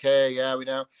 Basically, look, hey, yeah, we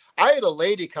know. I had a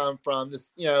lady come from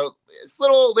this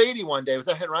little old lady one day. It was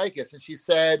at Henricus, and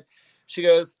she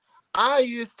goes, I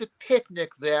used to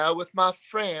picnic there with my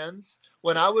friends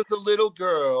when I was a little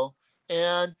girl,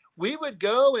 and we would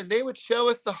go and they would show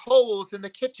us the holes in the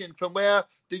kitchen from where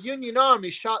the Union Army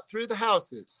shot through the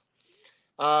houses.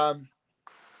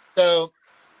 So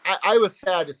I was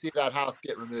sad to see that house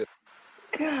get removed.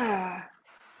 God.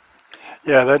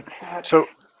 Yeah, that sucks. So,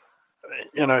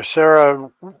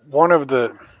 Sarah,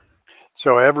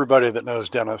 so everybody that knows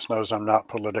Dennis knows I'm not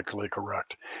politically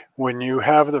correct. When you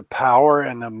have the power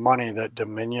and the money that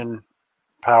Dominion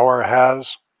Power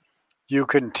has, you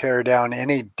can tear down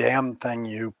any damn thing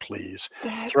you please.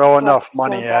 Throw enough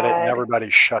money at it and everybody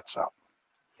shuts up.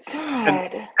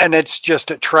 God. And it's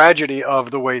just a tragedy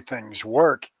of the way things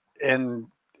work in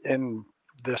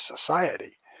this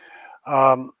society.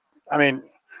 I mean,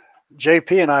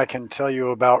 JP and I can tell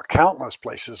you about countless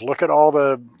places. Look at all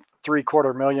the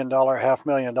 $750,000,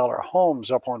 $500,000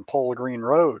 homes up on Pole Green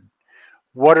Road.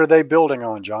 What are they building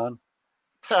on, John?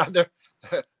 They're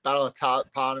battle of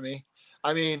toponymy.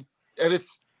 I mean, if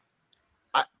it's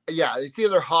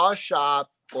either Haw Shop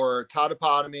or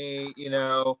Totopotomy,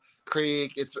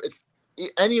 Creek. It's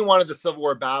any one of the Civil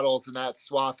War battles in that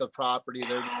swath of property.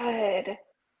 God.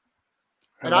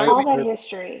 And all that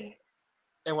history.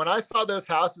 And when I saw those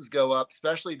houses go up,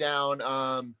 especially down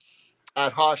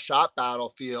at Haw Shop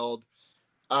battlefield,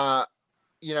 I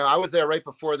was there right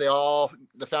before the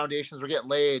foundations were getting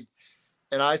laid.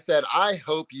 And I said, I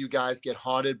hope you guys get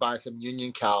haunted by some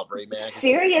Union cavalry, man.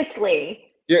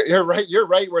 Seriously. You're right. You're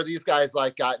right where these guys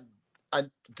got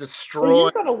destroyed. Well,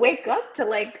 you're going to wake up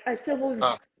to a civil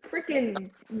freaking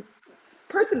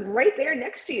person right there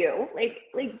next to you. Like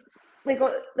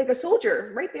a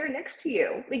soldier right there next to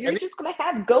you. You're just going to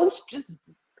have ghosts just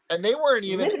And they weren't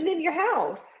even living in your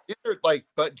house. These are like,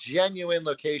 but genuine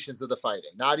locations of the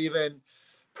fighting, not even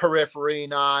periphery,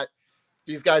 not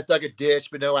these guys dug a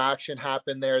ditch, but no action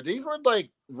happened there. These were like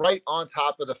right on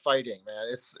top of the fighting,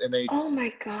 man. Oh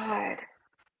my God.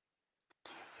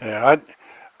 Yeah,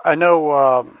 I know.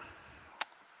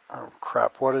 Oh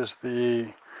crap! There's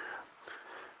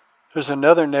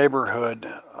another neighborhood,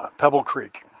 Pebble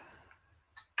Creek.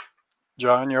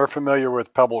 John, you're familiar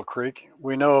with Pebble Creek.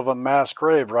 We know of a mass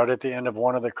grave right at the end of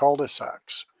one of the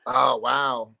cul-de-sacs. Oh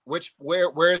wow!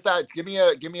 Where is that? Give me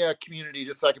a community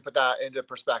just so I can put that into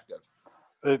perspective.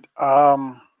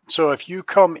 So if you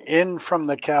come in from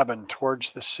the cabin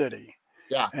towards the city,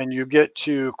 Yeah, and you get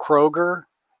to Kroger,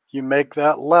 you make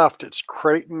that left. It's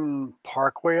Creighton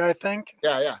Parkway, I think.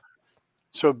 yeah.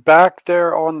 So back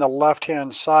there on the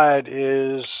left-hand side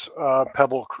is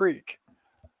Pebble Creek.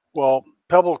 Well,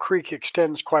 Pebble Creek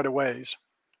extends quite a ways,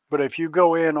 but if you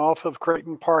go in off of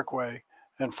Creighton Parkway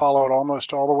and follow it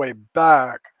almost all the way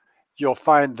back, you'll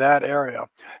find that area.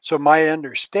 So my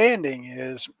understanding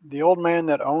is the old man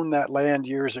that owned that land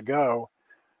years ago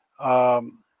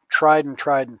tried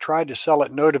to sell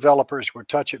it. No developers would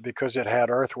touch it because it had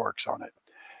earthworks on it.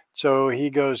 So he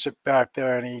goes back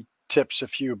there and he tips a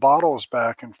few bottles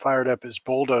back and fired up his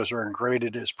bulldozer and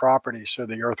graded his property so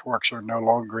the earthworks are no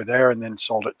longer there, and then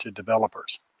sold it to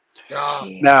developers. Oh.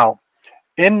 Now,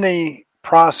 in the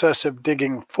process of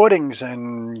digging footings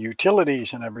and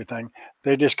utilities and everything,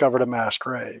 they discovered a mass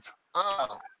grave.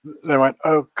 Oh. They went,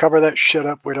 oh, cover that shit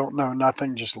up. We don't know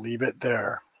nothing. Just leave it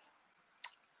there.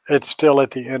 It's still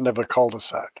at the end of a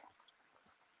cul-de-sac.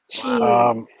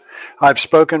 I've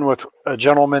spoken with a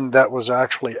gentleman that was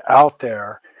actually out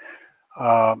there.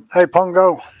 Hey,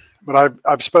 Pungo. But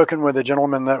I've spoken with a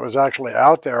gentleman that was actually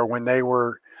out there when they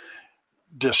were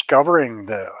discovering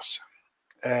this.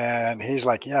 And he's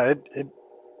like, yeah,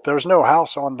 there's no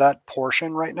house on that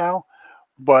portion right now,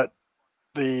 but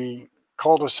the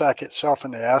cul-de-sac itself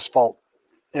and the asphalt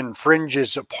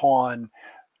infringes upon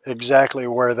exactly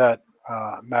where that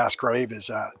mass grave is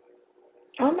at.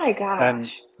 Oh my gosh.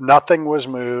 And nothing was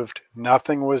moved.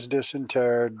 Nothing was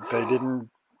disinterred. They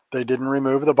didn't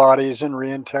remove the bodies and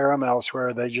reinter them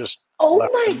elsewhere. They just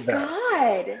left them there.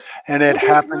 God. And it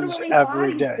happens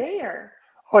every day. There.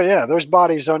 Oh yeah, there's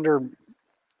bodies under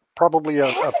probably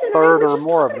a third or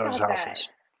more of those houses.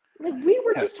 Like we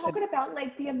were just talking about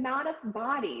like the amount of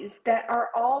bodies that are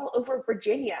all over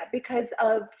Virginia because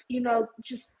of,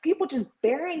 just people just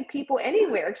burying people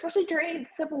anywhere, especially during the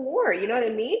Civil War. You know what I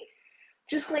mean?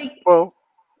 Just like. Well,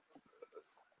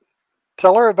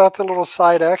 tell her about the little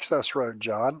side access road,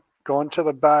 John, going to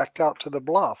the back out to the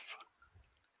bluff.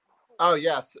 Oh,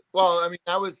 yes. Well, I mean,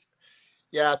 that was,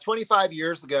 25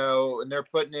 years ago, and they're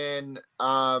putting in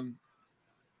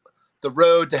the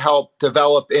road to help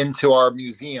develop into our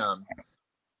museum.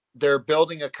 They're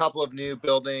building a couple of new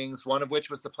buildings, one of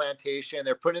which was the plantation.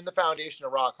 They're putting in the foundation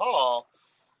of Rock Hall.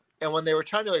 And when they were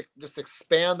trying to just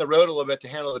expand the road a little bit to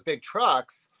handle the big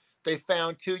trucks, they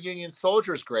found 2 Union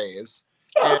soldiers' graves.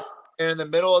 And in the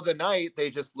middle of the night,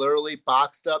 they just literally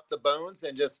boxed up the bones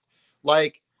and just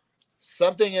like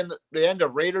something in the end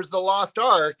of Raiders of the Lost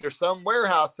Ark. There's some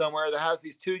warehouse somewhere that has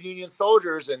these 2 Union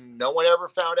soldiers, and no one ever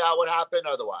found out what happened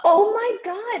otherwise. Oh my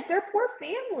God, they're poor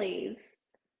families.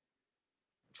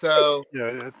 So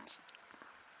yeah,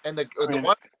 and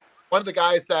one of the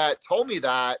guys that told me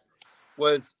that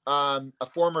was a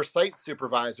former site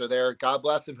supervisor there. God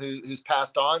bless him, who's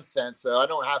passed on since. So I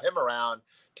don't have him around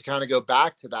to kind of go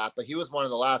back to that, but he was one of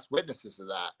the last witnesses of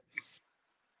that.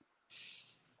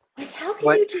 Like, how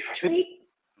can you just treat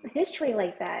history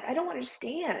like that? I don't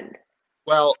understand.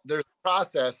 Well, there's a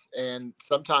process, and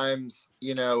sometimes,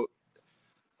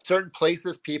 certain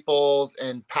places, peoples,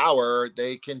 and power,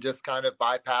 they can just kind of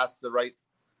bypass the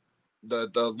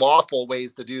lawful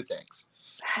ways to do things.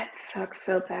 That sucks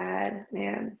so bad,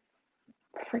 man.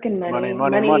 Freaking money.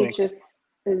 Money just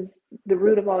is the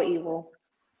root of all evil.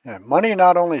 Yeah, money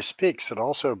not only speaks, it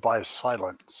also buys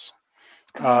silence.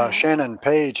 Shannon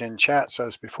Page in chat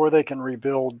says before they can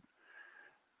rebuild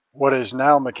what is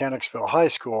now Mechanicsville High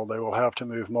School, they will have to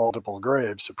move multiple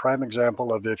graves. A prime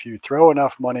example of if you throw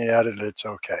enough money at it, it's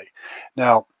okay.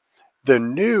 Now, the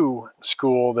new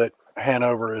school that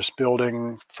Hanover is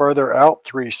building further out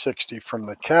 360 from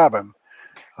the cabin,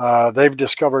 they've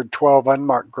discovered 12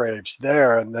 unmarked graves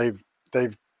there, and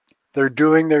they're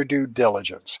doing their due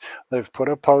diligence. They've put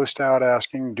a post out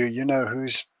asking, do you know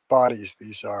whose bodies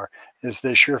these are? Is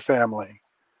this your family?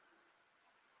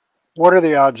 What are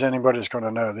the odds anybody's going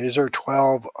to know? These are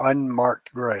 12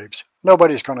 unmarked graves.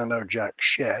 Nobody's going to know jack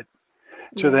shit.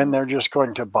 So then they're just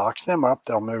going to box them up.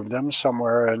 They'll move them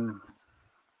somewhere and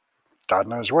God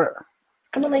knows where.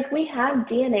 I mean, like, we have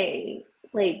DNA.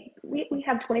 Like, we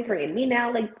have 23andMe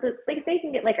now. Like, they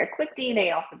can get like a quick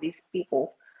DNA off of these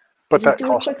people. But Just that do a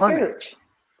costs quick money. search.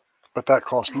 But that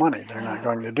costs money. That's They're not so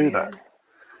going to do that.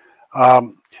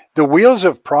 weird. The wheels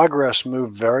of progress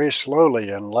move very slowly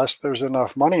unless there's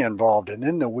enough money involved, and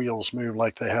then the wheels move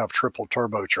like they have triple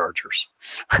turbochargers.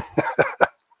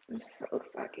 It's so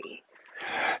sucky.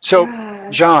 So,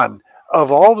 God. John,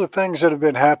 of all the things that have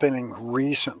been happening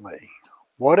recently,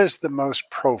 what is the most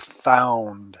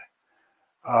profound?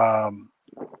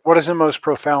 What is the most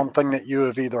profound thing that you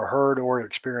have either heard or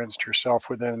experienced yourself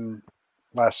within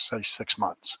last, say, 6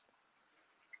 months?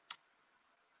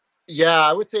 Yeah,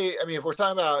 I would say, I mean, if we're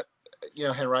talking about,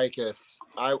 Henricus,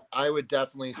 I would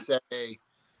definitely say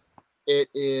it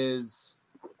is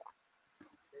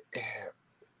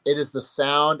the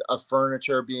sound of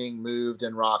furniture being moved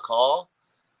in Rock Hall,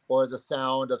 or the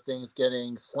sound of things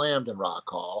getting slammed in Rock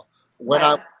Hall when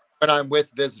Wow. I'm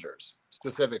with visitors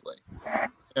specifically.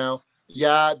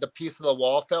 Yeah, the piece of the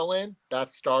wall fell in. That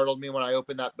startled me when I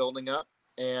opened that building up.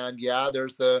 And yeah,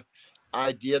 there's the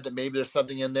idea that maybe there's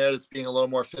something in there that's being a little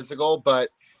more physical, but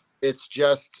it's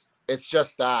just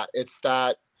that. It's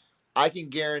that I can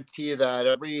guarantee that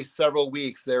every several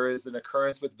weeks there is an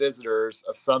occurrence with visitors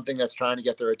of something that's trying to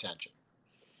get their attention.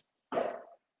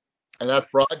 And that's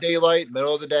broad daylight,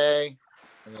 middle of the day,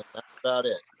 and that's about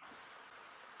it.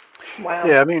 Wow.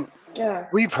 Yeah, I mean, Yeah.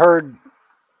 we've heard,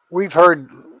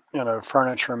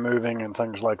 furniture moving and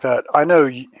things like that. I know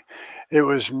it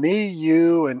was me,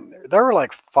 you, and there were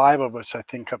like 5 of us, I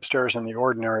think, upstairs in the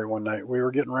ordinary one night. We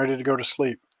were getting ready to go to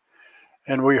sleep,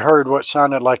 and we heard what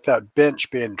sounded like that bench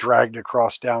being dragged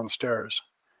across downstairs.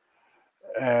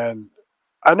 And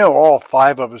I know all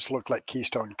 5 of us looked like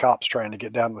Keystone Cops trying to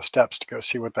get down the steps to go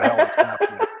see what the hell was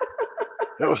happening.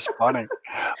 It was funny.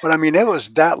 But I mean, it was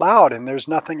that loud, and there's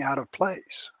nothing out of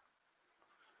place.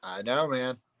 I know,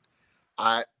 man.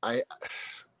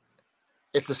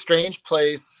 It's a strange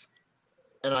place,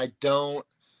 and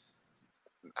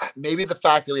maybe the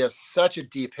fact that we have such a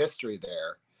deep history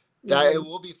there that it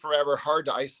will be forever hard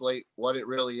to isolate what it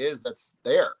really is that's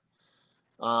there.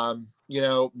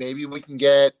 Maybe we can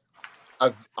get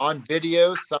on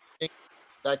video something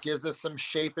that gives us some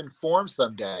shape and form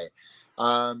someday.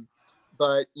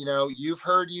 But you've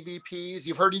heard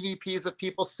EVPs of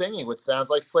people singing, which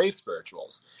sounds like slave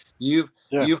spirituals.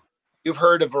 You've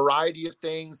heard a variety of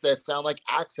things that sound like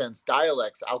accents,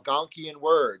 dialects, Algonquian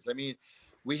words. I mean,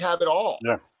 we have it all.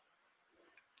 Yeah.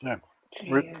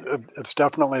 It's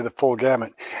definitely the full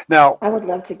gamut. Now, I would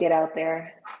love to get out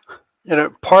there.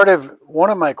 Part of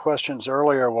one of my questions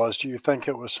earlier was, do you think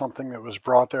it was something that was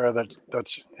brought there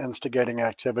that's instigating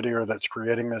activity or that's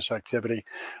creating this activity?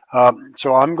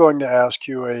 So I'm going to ask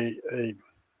you a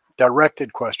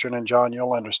directed question, and John,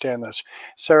 you'll understand this.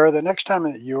 Sarah, the next time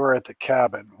that you are at the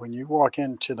cabin, when you walk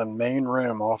into the main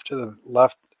room off to the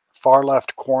far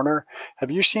left corner,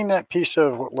 have you seen that piece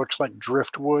of what looks like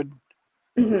driftwood?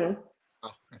 Mm-hmm.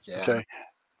 Oh, yeah. Okay.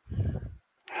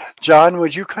 John,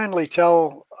 would you kindly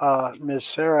tell Ms.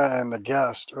 Sarah and the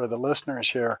guest or the listeners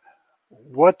here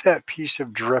what that piece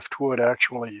of driftwood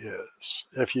actually is,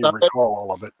 if you recall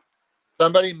all of it?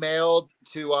 Somebody mailed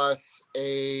to us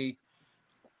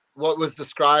what was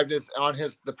described as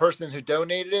the person who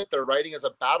donated it, they're writing as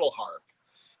a battle harp,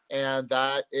 and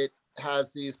that it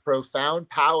has these profound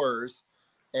powers,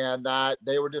 and that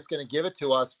they were just going to give it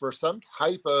to us for some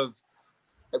type of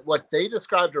what they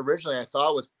described originally, I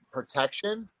thought was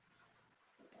protection.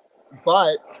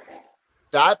 But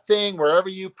that thing, wherever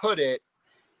you put it,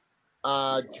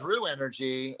 drew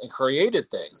energy and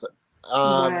created things.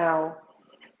 Wow.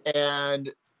 And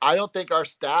I don't think our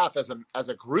staff as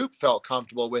a group felt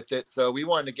comfortable with it, so we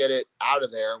wanted to get it out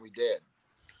of there, and we did.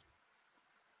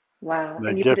 Wow. They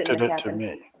and you gifted put it in the it to cabin.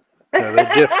 me. Yeah, they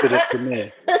gifted it to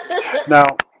me. Now,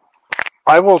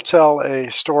 I will tell a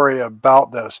story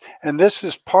about this, and this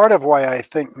is part of why I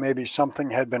think maybe something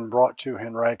had been brought to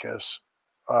Henricus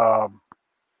that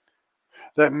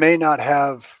may not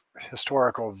have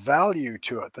historical value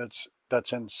to it.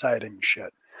 That's inciting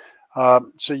shit.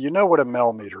 So you know what a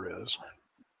millimeter is?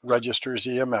 Registers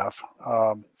EMF.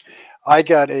 I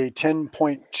got a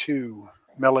 10.2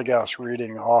 milligauss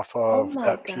reading off of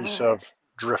that piece of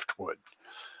driftwood.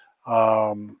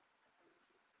 I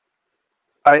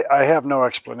have no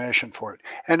explanation for it.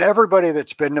 And everybody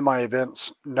that's been to my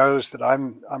events knows that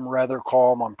I'm rather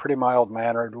calm. I'm pretty mild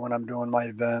mannered when I'm doing my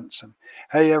events. And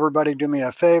hey, everybody, do me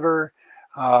a favor.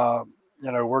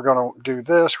 We're going to do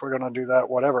this. We're going to do that,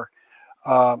 whatever.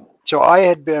 So I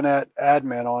had been at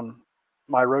admin on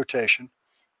my rotation,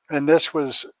 and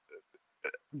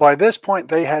by this point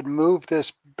they had moved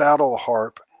this battle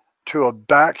harp to a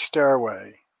back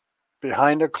stairway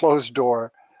behind a closed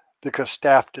door because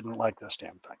staff didn't like this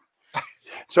damn thing.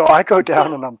 So I go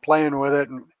down and I'm playing with it,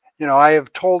 and I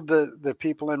have told the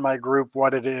people in my group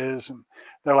what it is, and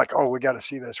they're like, "Oh, we got to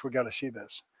see this. We got to see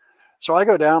this." So I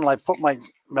go down and I put my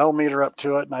millimeter up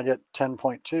to it, and I get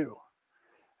 10.2.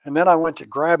 And then I went to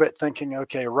grab it thinking,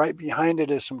 okay, right behind it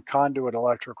is some conduit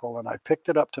electrical, and I picked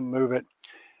it up to move it.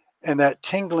 And that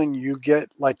tingling you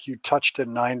get like you touched a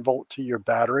 9-volt to your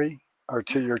battery or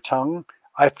to your tongue,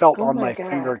 I felt Oh on my my God.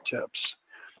 fingertips.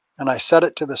 And I set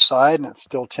it to the side, and it's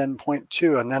still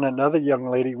 10.2. And then another young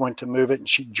lady went to move it, and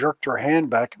she jerked her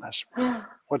hand back, and I said,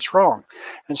 "What's wrong?"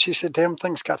 And she said, "Damn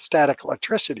thing's got static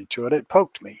electricity to it. It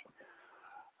poked me."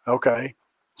 Okay.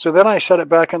 So then I set it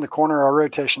back in the corner. Our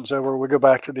rotation's over. We go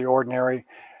back to the ordinary.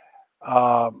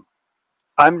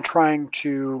 I'm trying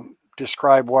to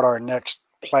describe what our next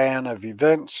plan of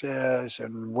events is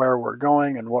and where we're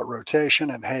going and what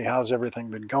rotation and, hey, how's everything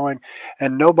been going?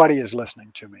 And nobody is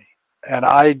listening to me. And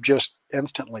I just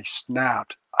instantly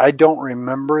snapped. I don't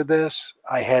remember this.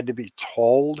 I had to be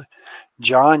told.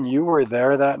 John, you were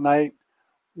there that night.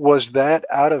 Was that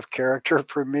out of character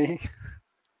for me?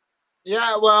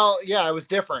 Yeah, well, yeah, it was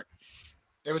different.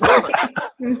 It was different.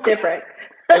 It was different.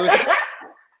 It was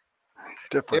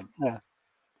Different. Yeah.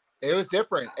 it was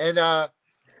different. And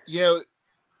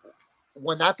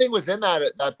when that thing was in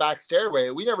that back stairway,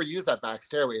 we never used that back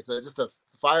stairway. So just a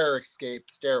fire escape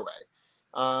stairway.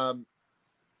 Um,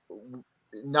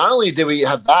 not only did we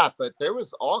have that, but there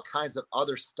was all kinds of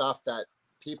other stuff that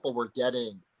people were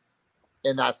getting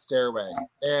in that stairway,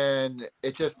 and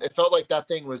it felt like that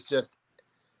thing was just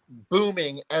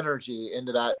booming energy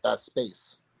into that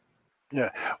space. Yeah.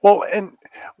 Well, and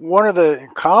one of the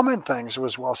common things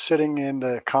was while sitting in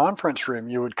the conference room,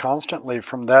 you would constantly,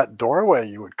 from that doorway,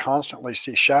 you would constantly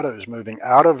see shadows moving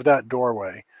out of that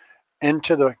doorway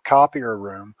into the copier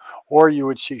room, or you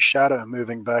would see shadow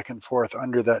moving back and forth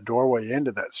under that doorway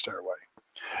into that stairway.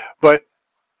 But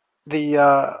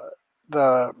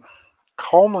the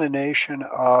culmination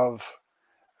of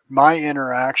my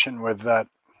interaction with that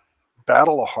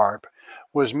battle harp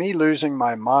was me losing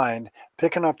my mind,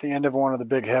 picking up the end of one of the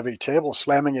big heavy tables,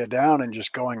 slamming it down, and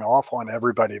just going off on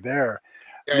everybody there.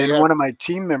 Yeah, And then one of my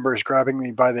team members grabbing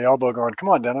me by the elbow going, "Come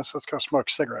on, Dennis, let's go smoke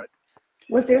a cigarette."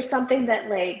 Was there something that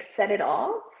like set it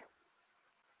off?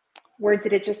 Or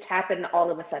did it just happen all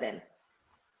of a sudden?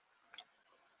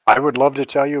 I would love to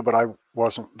tell you, but I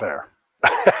wasn't there.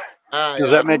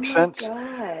 Does that make sense?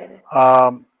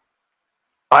 God.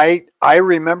 I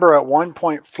remember at one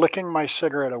point flicking my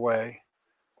cigarette away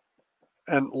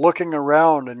and looking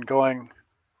around and going,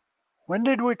 "When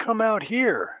did we come out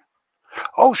here?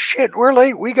 Oh shit, we're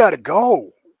late. We got to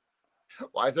go."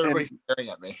 Why is everybody staring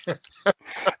at me?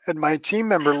 And my team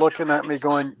member looking at me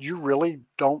going, "You really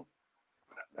don't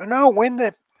know when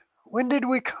did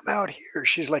we come out here?"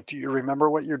 She's like, "Do you remember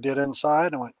what you did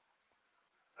inside?" I went,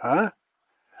 "Huh?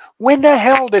 When the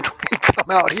hell did we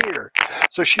come out here?"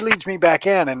 So she leads me back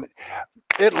in, and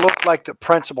it looked like the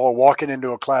principal walking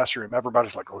into a classroom.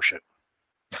 Everybody's like, "Oh shit."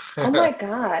 Oh my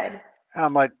God. And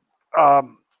I'm like,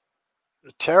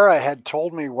 Tara had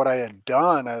told me what I had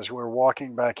done as we're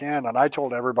walking back in, and I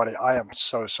told everybody, "I am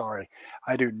so sorry.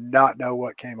 I do not know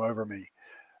what came over me."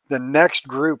 The next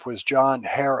group was John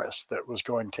Harris that was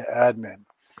going to admin,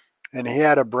 and he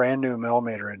had a brand new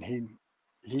millimeter, and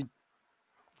he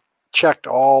checked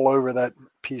all over that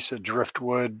piece of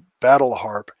driftwood battle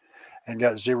harp and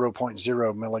got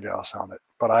 0.0 milligauss on it.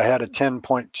 But I had a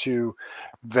 10.2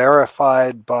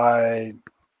 verified by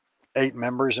 8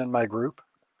 members in my group.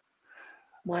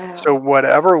 Wow. So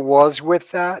whatever was with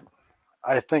that,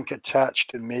 I think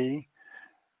attached to me.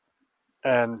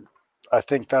 And I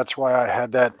think that's why I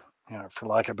had that, for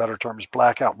lack of better terms,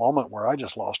 blackout moment where I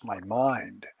just lost my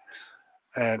mind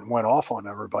and went off on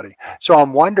everybody. So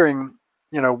I'm wondering,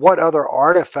 what other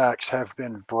artifacts have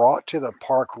been brought to the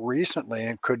park recently,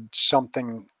 and could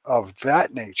something of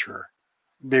that nature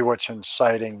be what's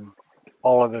inciting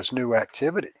all of this new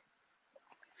activity?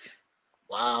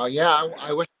 Wow. Yeah.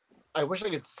 I wish I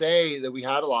could say that we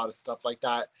had a lot of stuff like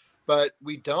that, but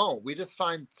we don't. We just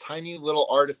find tiny little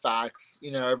artifacts,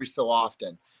 every so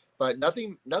often, but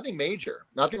nothing major,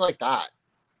 nothing like that.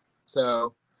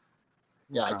 So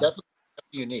yeah, Okay. definitely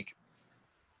unique.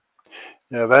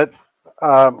 Yeah, that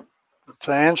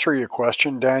to answer your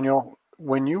question, Daniel,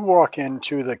 when you walk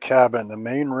into the cabin, the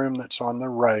main room that's on the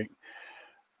right,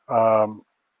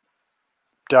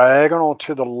 diagonal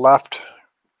to the left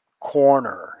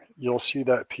corner, you'll see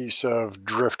that piece of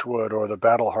driftwood or the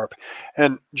battle harp.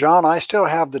 And John, I still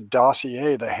have the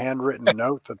dossier, the handwritten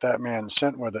note that man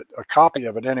sent with it, a copy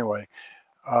of it anyway.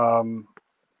 Um,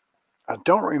 I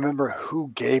don't remember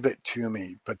who gave it to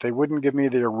me, but they wouldn't give me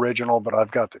the original, but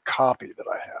I've got the copy that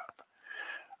I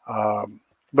have.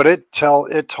 But it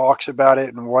talks about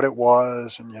it and what it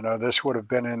was, and this would have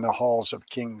been in the halls of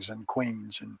kings and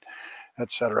queens, and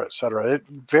et cetera, et cetera.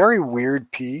 Very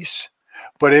weird piece,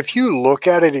 but if you look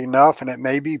at it enough, and it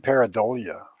may be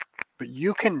pareidolia, but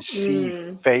you can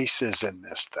see faces in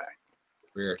this thing.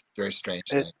 Weird, very strange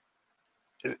It,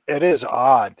 thing. it is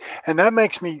odd, and that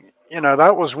makes me,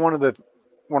 that was one of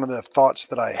the thoughts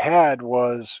that I had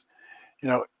was,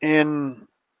 in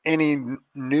any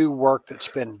new work that's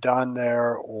been done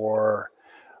there, or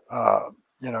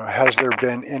has there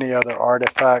been any other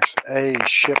artifacts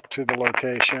shipped to the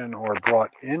location or brought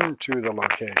into the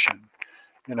location?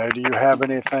 Do you have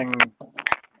anything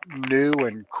new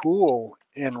and cool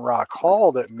in Rock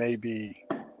Hall that maybe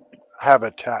have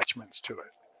attachments to it?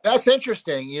 That's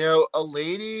interesting. A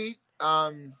lady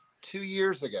 2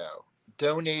 years ago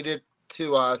donated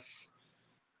to us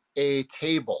a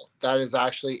table that is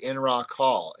actually in Rock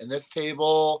Hall. And this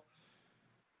table,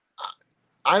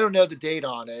 I don't know the date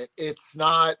on it. It's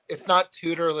not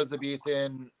Tudor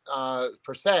Elizabethan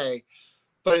per se,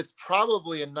 but it's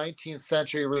probably a 19th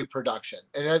century reproduction.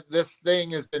 And this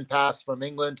thing has been passed from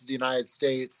England to the United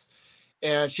States.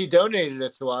 And she donated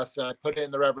it to us, and I put it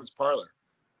in the Reverend's parlor.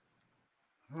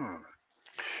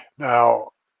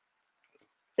 Now,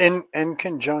 in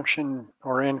conjunction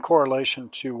or in correlation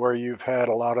to where you've had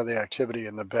a lot of the activity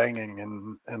and the banging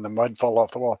and the mud fall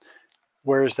off the wall,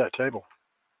 where is that table?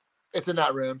 It's in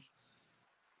that room.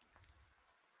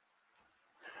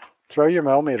 Throw your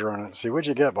millimeter on it and see what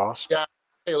you get, boss. Yeah,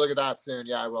 take a look at that soon.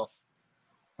 Yeah, I will.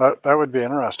 That would be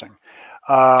interesting.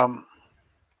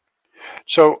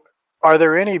 So, are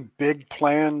there any big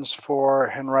plans for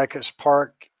Henricus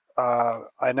Park?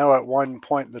 I know at one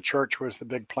point the church was the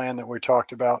big plan that we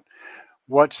talked about.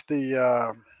 What's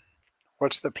the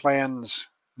plans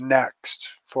next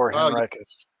for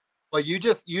Henricus? Well, you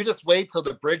just wait till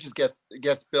the bridge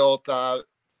gets built,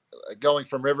 going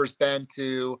from Rivers Bend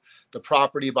to the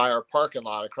property by our parking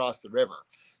lot across the river.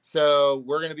 So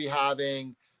we're going to be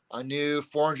having a new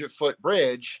 400-foot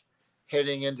bridge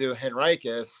heading into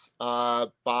Henricus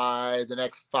by the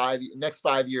next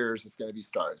 5 years. It's going to be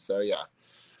started. So yeah.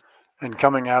 And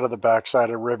coming out of the backside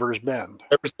of Rivers Bend.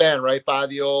 Rivers Bend, right by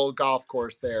the old golf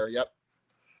course there. Yep.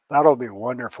 That'll be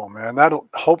wonderful, man.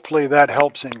 Hopefully that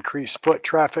helps increase foot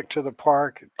traffic to the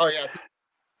park. Oh yeah.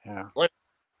 Yeah.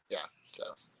 Yeah. So.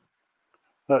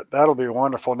 That'll be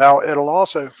wonderful. Now it'll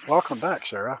also, welcome back,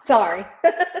 Sarah. Sorry.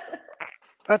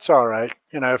 That's all right.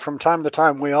 From time to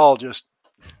time we all just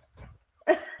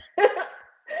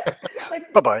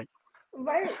bye-bye.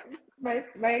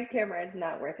 My camera is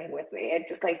not working with me. It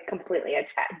just completely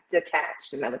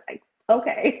detached, and I was like,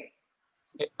 okay.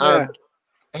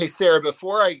 Hey Sarah,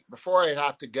 before I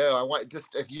have to go, I want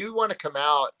if you want to come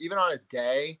out, even on a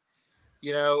day,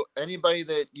 anybody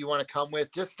that you want to come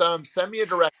with, just send me a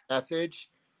direct message.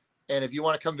 And if you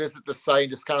want to come visit the site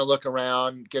and just kind of look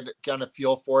around, get kind of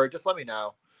feel for it, just let me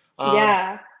know.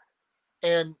 Yeah.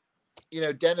 And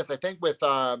Dennis, I think with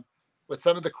some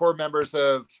of the core members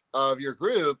of your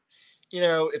group,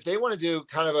 if they want to do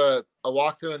kind of a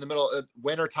walkthrough in the middle of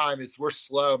winter time, we're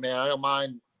slow, man. I don't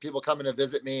mind people coming to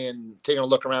visit me and taking a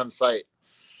look around the site.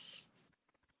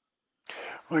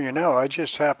 Well, I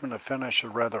just happened to finish a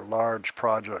rather large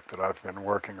project that I've been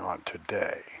working on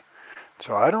today.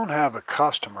 So I don't have a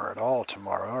customer at all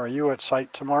tomorrow. Are you at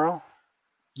site tomorrow?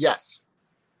 Yes.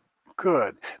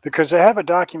 Good, because I have a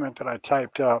document that I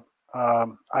typed up.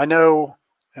 I know,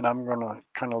 and I'm going to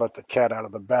kind of let the cat out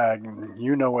of the bag, and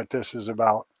you know what this is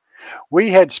about. We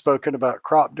had spoken about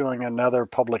Crop doing another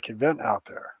public event out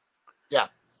there. Yeah.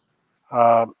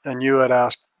 And you had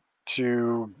asked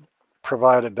to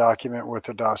provide a document with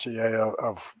a dossier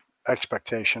of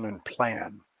expectation and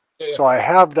plan. Yeah. So I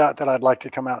have that I'd like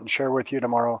to come out and share with you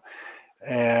tomorrow.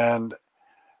 And,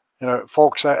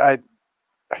 folks, I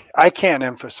can't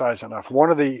emphasize enough. One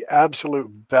of the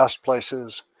absolute best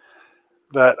places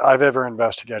that I've ever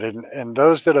investigated, and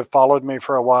those that have followed me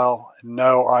for a while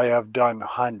know I have done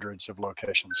hundreds of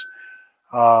locations.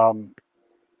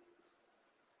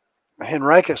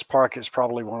 Henricus Park is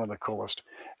probably one of the coolest.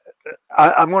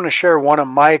 I'm going to share one of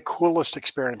my coolest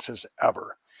experiences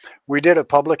ever. We did a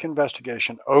public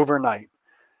investigation overnight.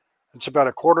 It's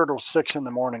about 5:45 in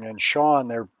the morning, and Sean,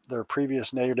 their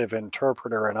previous native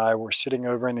interpreter, and I were sitting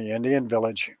over in the Indian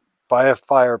village by a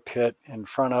fire pit in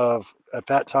front of, at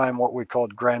that time, what we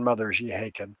called Grandmother's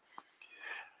Yehaken.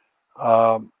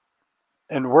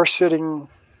 And we're sitting,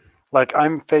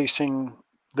 I'm facing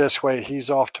this way. He's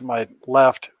off to my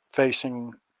left,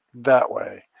 facing that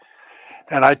way.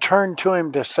 And I turn to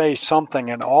him to say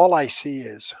something, and all I see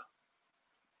is,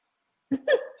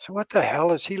 so what the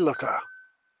hell is he looking at?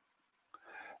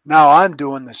 Now I'm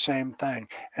doing the same thing.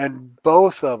 And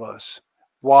both of us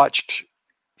watched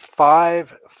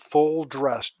 5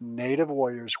 full-dressed native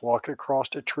warriors walk across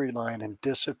a tree line and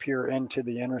disappear into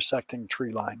the intersecting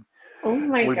tree line. Oh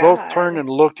my We both turned God. and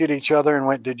looked at each other and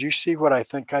went, did you see what I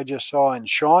think I just saw? And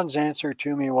Sean's answer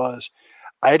to me was,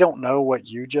 I don't know what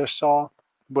you just saw,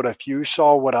 but if you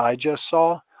saw what I just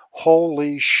saw,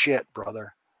 holy shit,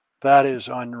 brother. That is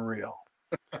unreal.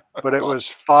 But it was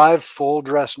 5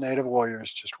 full-dressed native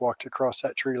warriors just walked across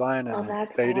that tree line Oh, and then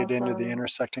that's faded into the awesome.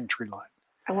 intersecting tree line.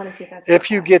 I want to see that.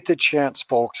 If you get the chance,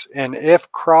 folks, and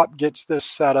if Crop gets this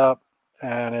set up,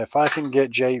 and if I can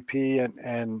get JP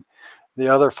and the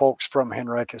other folks from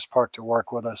Henricus Park to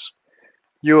work with us,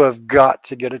 you have got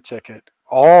to get a ticket.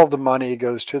 All the money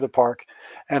goes to the park.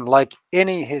 And like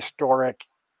any historic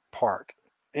park,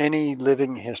 any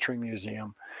living history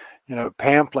museum,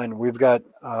 Pamplin, we've got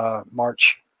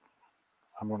March,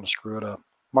 I'm going to screw it up,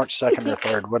 March 2nd or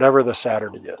 3rd, whatever the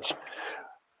Saturday is.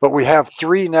 But we have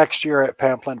 3 next year at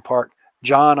Pamplin Park.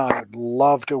 John, I would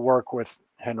love to work with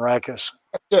Henricus,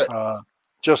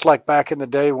 just like back in the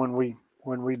day when we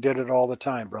did it all the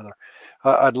time, brother.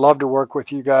 I'd love to work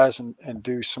with you guys and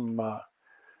do some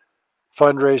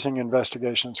fundraising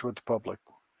investigations with the public.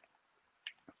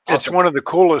 Awesome. It's one of the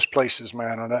coolest places,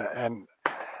 man, and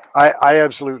I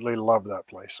absolutely love that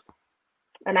place.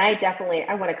 And I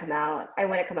want to come out. I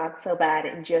want to come out so bad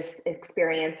and just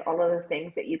experience all of the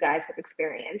things that you guys have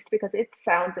experienced because it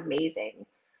sounds amazing.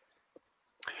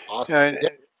 Awesome.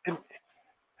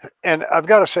 And I've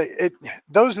got to say,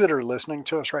 those that are listening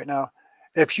to us right now,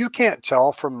 if you can't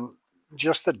tell from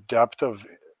just the depth of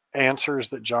answers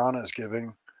that John is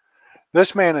giving,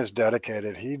 this man is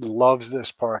dedicated. He loves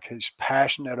this park. He's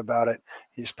passionate about it.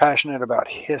 He's passionate about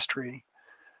history.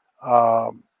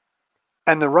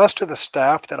 And the rest of the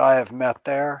staff that I have met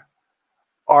there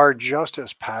are just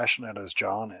as passionate as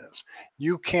John is.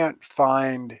 You can't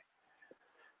find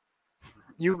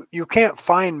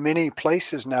many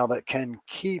places now that can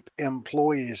keep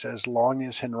employees as long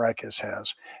as Henricus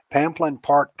has. Pamplin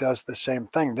Park does the same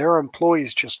thing. Their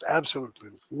employees just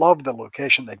absolutely love the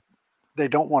location. They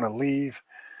don't want to leave.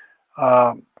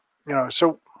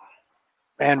 So,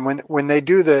 and when they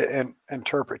do the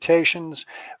interpretations,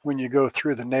 when you go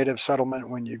through the native settlement,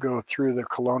 when you go through the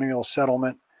colonial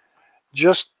settlement,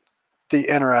 just the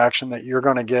interaction that you're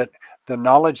going to get, the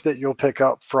knowledge that you'll pick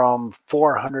up from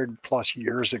 400 plus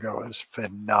years ago is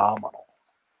phenomenal.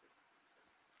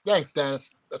 Thanks,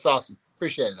 Dennis. That's awesome.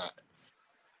 Appreciate that.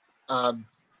 All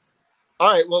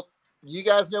right. Well, you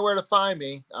guys know where to find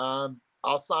me.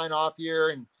 I'll sign off here,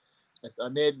 and I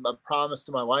made a promise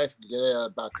to my wife to get it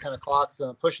about 10 o'clock, so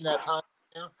I'm pushing that time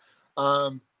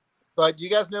now. But you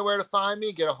guys know where to find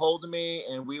me. Get a hold of me,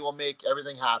 and we will make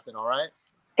everything happen. All right?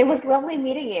 It was lovely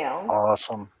meeting you.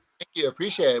 Awesome. Thank you.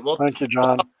 Appreciate it. Well, thank you,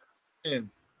 John. Thank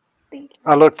you.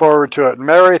 I look forward to it.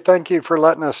 Mary, thank you for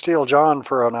letting us steal John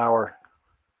for an hour.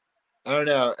 I don't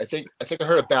know. I think I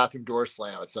heard a bathroom door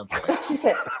slam at some point. She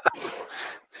said.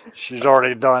 She's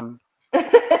already done.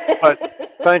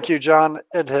 But thank you, John.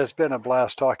 It has been a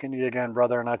blast talking to you again,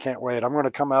 brother, and I can't wait. I'm going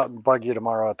to come out and bug you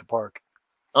tomorrow at the park.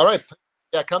 All right.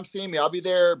 Yeah, come see me. I'll be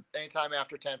there anytime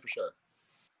after 10 for sure.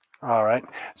 All right.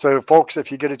 So, folks,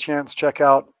 if you get a chance, check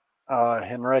out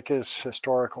Henricus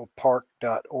Historical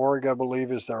Park.org, I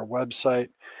believe, is their website.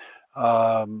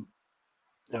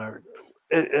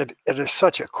 It is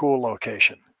such a cool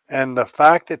location. And the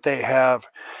fact that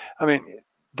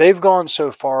they've gone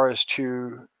so far as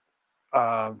to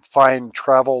find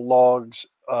travel logs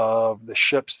of the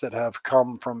ships that have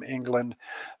come from England,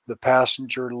 the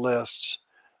passenger lists.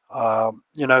 So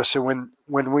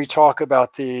when we talk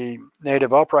about the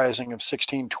native uprising of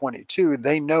 1622,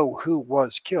 they know who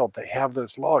was killed. They have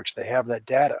those logs. They have that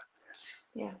data.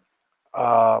 Yeah.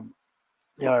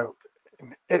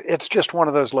 It's just one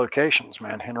of those locations,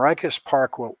 man. Henricus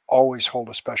Park will always hold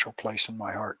a special place in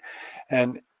my heart.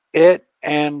 And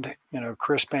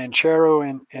Chris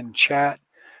Banchero in chat,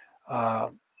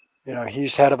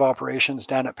 he's head of operations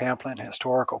down at Pamplin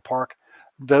Historical Park.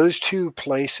 Those two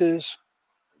places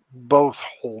both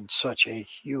hold such a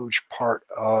huge part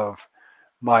of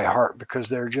my heart because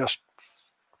they're just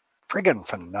friggin'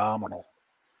 phenomenal.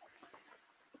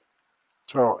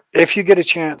 So if you get a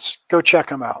chance, go check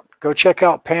them out. Go check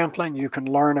out Pamplin. You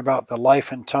can learn about the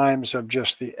life and times of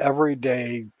just the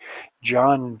everyday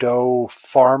John Doe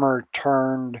farmer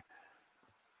turned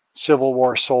Civil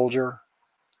War soldier.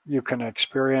 You can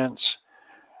experience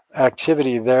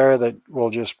activity there that will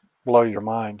just blow your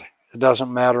mind. It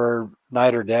doesn't matter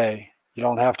night or day. You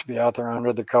don't have to be out there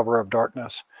under the cover of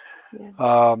darkness.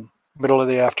 Yeah. Middle of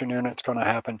the afternoon, it's going to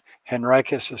happen.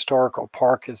 Henricus Historical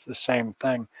Park is the same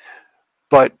thing.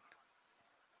 But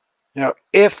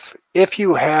if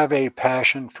you have a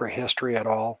passion for history at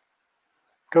all,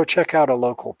 go check out a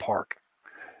local park.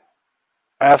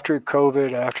 After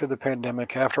COVID, after the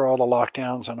pandemic, after all the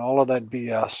lockdowns and all of that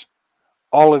BS,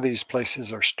 all of these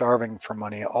places are starving for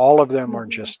money. All of them are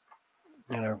just,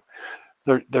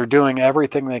 they're doing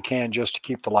everything they can just to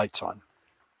keep the lights on.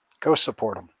 Go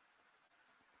support them.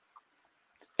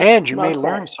 And you may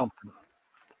learn something.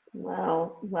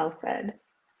 Well said.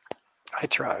 I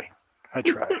try.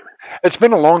 It's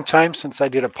been a long time since I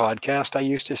did a podcast. I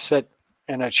used to sit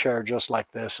in a chair just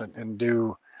like this and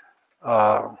do,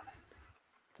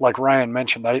 like Ryan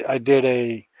mentioned,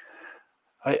 I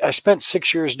spent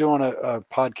 6 years doing a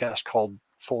podcast called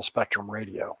Full Spectrum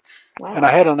Radio. Wow. And I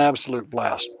had an absolute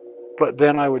blast. But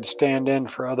then I would stand in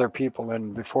for other people,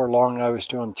 and before long I was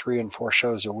doing 3 and 4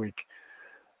 shows a week.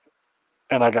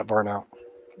 And I got burnt out.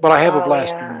 But I have a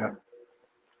blast doing it.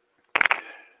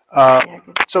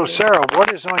 So Sarah,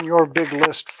 what is on your big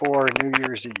list for New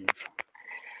Year's Eve?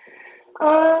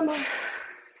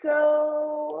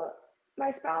 So my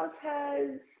spouse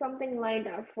has something lined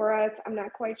up for us. I'm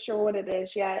not quite sure what it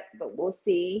is yet, but we'll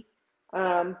see.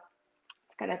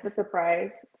 It's kind of a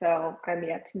surprise, so I'm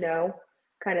yet to know,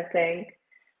 kind of thing.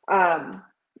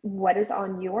 What is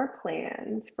on your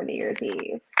plans for New Year's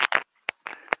Eve?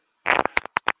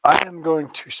 I am going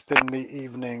to spend the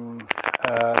evening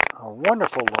at a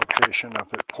wonderful location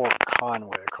up at Port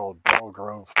Conway called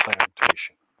Belgrove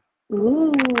Plantation.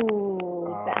 Ooh,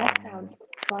 that sounds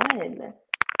fun.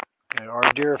 Our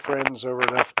dear friends over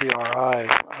at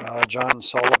FPRI, John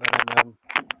Sullivan and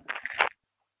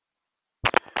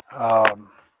them,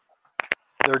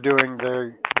 they're doing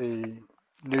the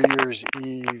New Year's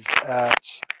Eve at,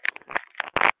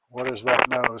 what is that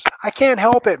nose? I can't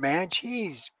help it, man.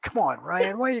 Jeez, come on,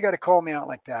 Ryan. Why you got to call me out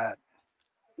like that?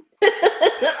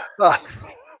 But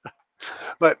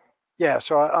yeah,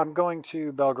 so I'm going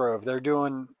to Belgrove. They're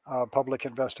doing public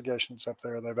investigations up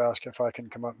there. They've asked if I can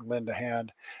come up and lend a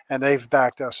hand, and they've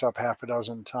backed us up half a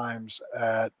dozen times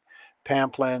at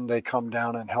Pamplin. They come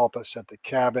down and help us at the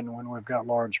cabin when we've got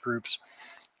large groups.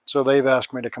 So they've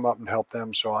asked me to come up and help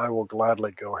them, so I will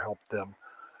gladly go help them.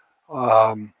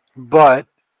 But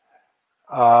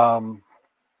Ryan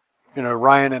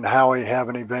and Howie have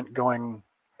an event going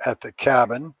at the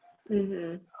cabin,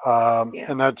 and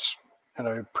that's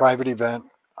private event,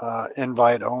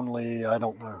 invite only. I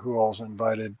don't know who all's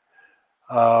invited.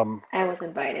 I was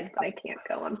invited, but I can't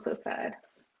go. I'm so sad.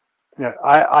 Yeah,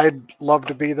 I'd love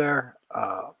to be there.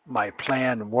 My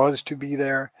plan was to be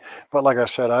there, but like I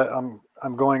said, I'm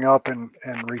going up and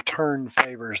return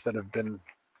favors that have been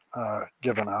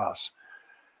given us.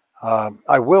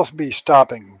 I will be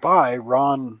stopping by.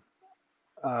 Ron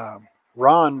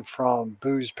from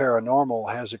Booze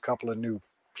Paranormal has a couple of new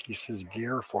pieces of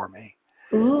gear for me.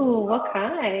 Ooh, what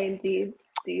kind? Do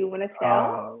you want to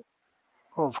tell?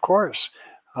 Well, of course.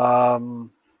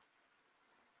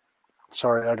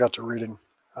 Sorry, I got to reading.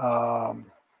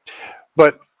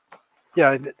 But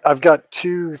yeah, I've got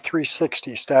 2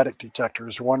 360 static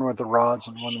detectors, one with the rods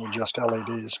and one with just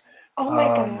LEDs. Oh my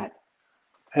God.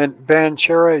 And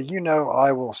Banchera,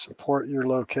 I will support your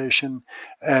location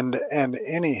and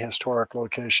any historic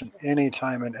location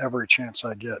anytime and every chance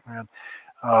I get, man.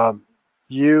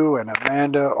 You and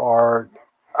Amanda are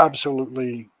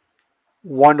absolutely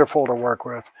wonderful to work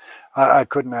with. I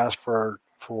couldn't ask for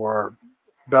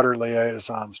better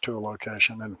liaisons to a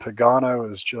location. And Pagano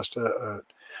is just a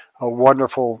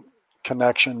wonderful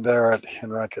connection there at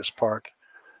Henricus Park.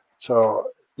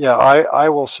 So yeah, I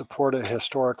will support a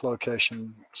historic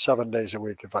location 7 days a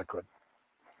week if I could.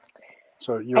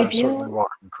 So you are certainly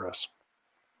welcome, Chris.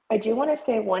 I do want to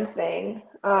say one thing.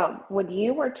 When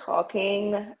you were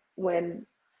talking, when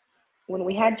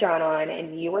we had John on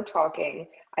and you were talking,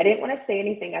 I didn't want to say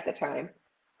anything at the time,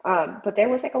 but there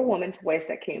was like a woman's voice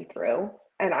that came through,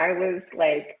 and I was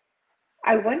like,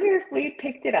 I wonder if we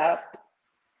picked it up.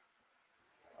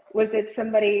 Was it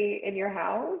somebody in your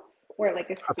house or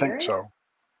like a spirit? I think so.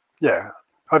 Yeah,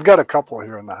 I've got a couple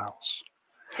here in the house.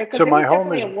 Yeah, so my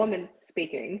home is a woman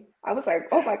speaking. I was like,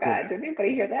 oh my God, yeah. Did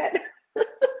anybody hear that?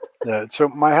 Yeah, so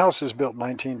my house is built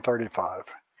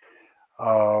 1935.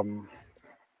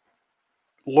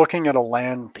 Looking at a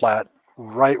land plat,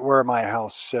 right where my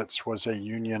house sits was a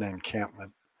Union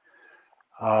encampment.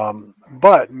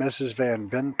 But Mrs. Van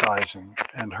Benthuizen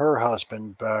and her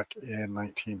husband back in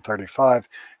 1935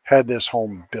 had this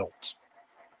home built.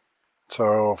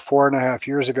 So 4.5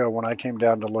 years ago, when I came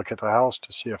down to look at the house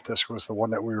to see if this was the one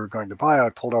that we were going to buy, I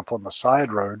pulled up on the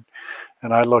side road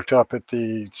and I looked up at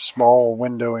the small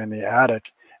window in the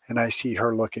attic and I see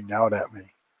her looking out at me.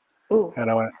 Ooh.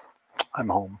 And I went, I'm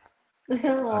home.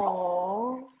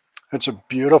 Aww. It's a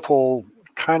beautiful,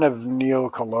 kind of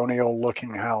neo-colonial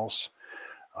looking house.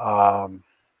 But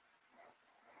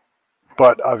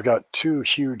I've got two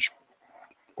huge,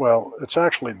 well, it's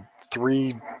actually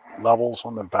 3 levels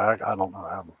on the back. I don't know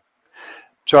how.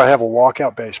 So I have a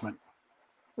walkout basement,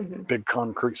 big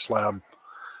concrete slab,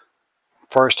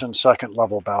 first and second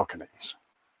level balconies.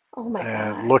 Oh my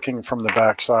And God. looking from the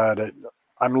backside,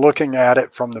 I'm looking at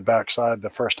it from the backside the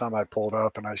first time I pulled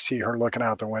up, and I see her looking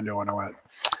out the window, and I went,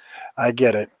 I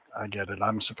get it. I get it.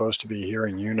 I'm supposed to be here,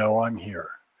 and you know I'm here.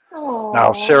 Aww.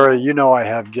 Now, Sarah, you know I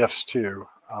have gifts too.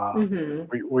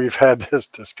 We've had this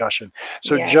discussion.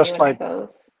 So Yeah, just you and I like,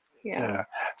 both. Yeah.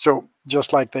 So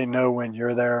just like they know when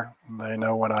you're there, they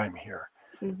know when I'm here.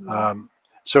 Mm-hmm.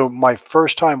 So my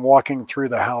first time walking through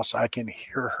the house, I can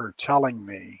hear her telling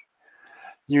me,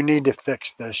 you need to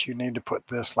fix this. You need to put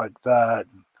this like that.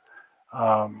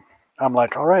 I'm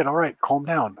like, all right, calm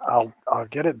down. I'll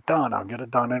get it done. I'll get it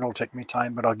done. It'll take me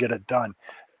time, but I'll get it done.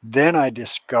 Then I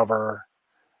discover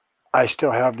I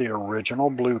still have the original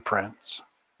blueprints.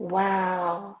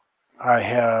 Wow. I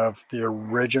have the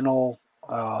original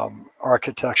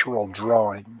architectural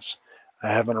drawings. I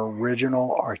have an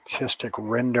original artistic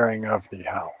rendering of the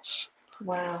house.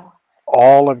 Wow.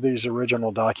 All of these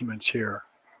original documents here.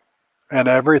 And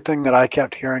everything that I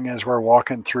kept hearing as we're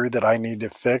walking through that I need to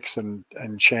fix and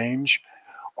change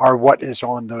are what is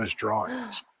on those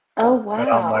drawings. Oh, And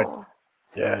I'm like, wow.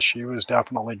 yeah, she was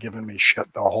definitely giving me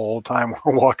shit the whole time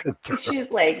we're walking through.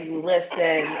 She's like,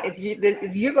 listen, if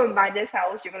you're gonna buy this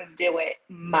house, you're gonna do it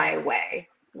my way.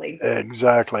 Like,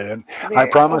 Exactly. And I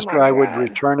promised oh her my I would God.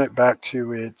 return it back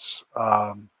to its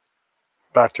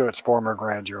former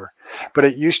grandeur. But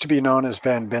it used to be known as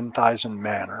Van Benthuizen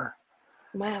Manor.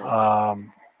 Wow.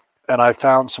 And I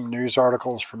found some news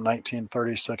articles from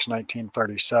 1936,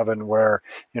 1937, where,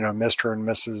 Mr. and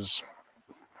Mrs.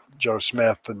 Joe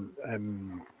Smith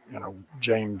and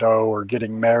Jane Doe are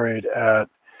getting married at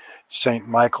St.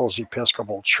 Michael's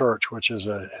Episcopal Church, which is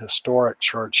a historic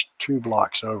church 2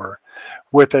 blocks over,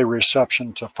 with a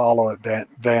reception to follow at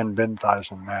Van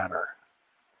Benthuizen Manor.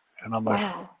 And I'm like,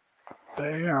 Wow.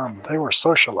 they were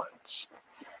socialites.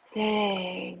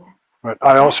 Dang. But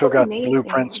I That's also got the amazing.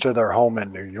 blueprints to their home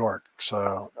in New York.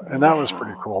 So, and that was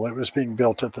pretty cool. It was being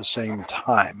built at the same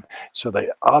time. So they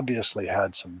obviously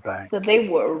had some bank. So they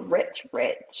were rich,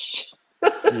 rich.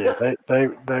 Yeah,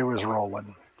 they was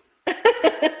rolling.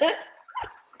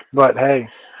 But hey,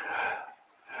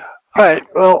 all right.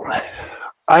 Well,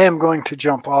 I am going to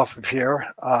jump off of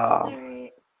here. All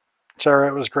right. Sarah,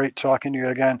 it was great talking to you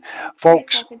again, It's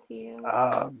folks. great talking to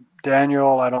you.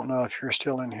 Daniel, I don't know if you're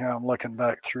still in here. I'm looking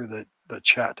back through the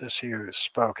chat to see who's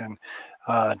spoken.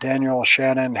 Daniel,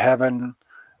 Shannon, Heaven,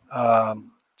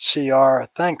 CR,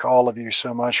 thank all of you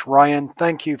so much. Ryan,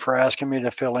 thank you for asking me to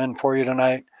fill in for you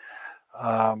tonight.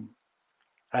 I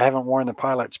haven't worn the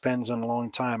pilot's pins in a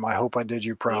long time. I hope I did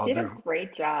you proud. You did a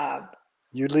great job.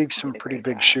 You leave some pretty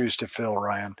big shoes to fill,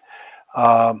 Ryan.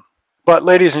 But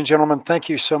ladies and gentlemen, thank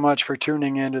you so much for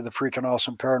tuning in to the Freakin'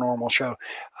 Awesome Paranormal Show.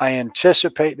 I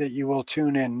anticipate that you will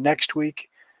tune in next week.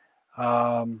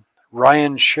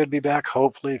 Ryan should be back.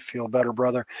 Hopefully, feel better,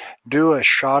 brother. Do a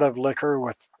shot of liquor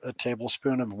with a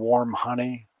tablespoon of warm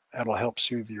honey. That'll help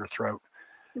soothe your throat.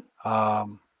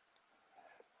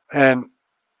 And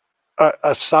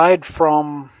aside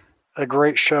from a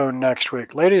great show next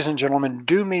week, ladies and gentlemen,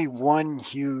 do me one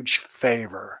huge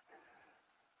favor.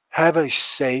 Have a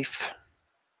safe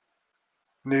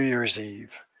New Year's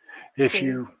Eve. If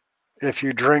you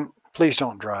drink, please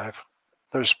don't drive.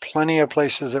 There's plenty of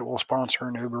places that will sponsor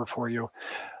an Uber for you.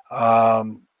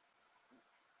 Don't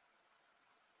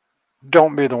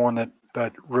be the one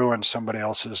that ruins somebody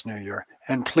else's New Year.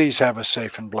 And please have a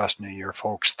safe and blessed New Year,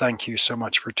 folks. Thank you so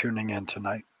much for tuning in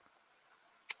tonight.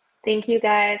 Thank you,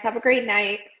 guys. Have a great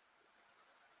night.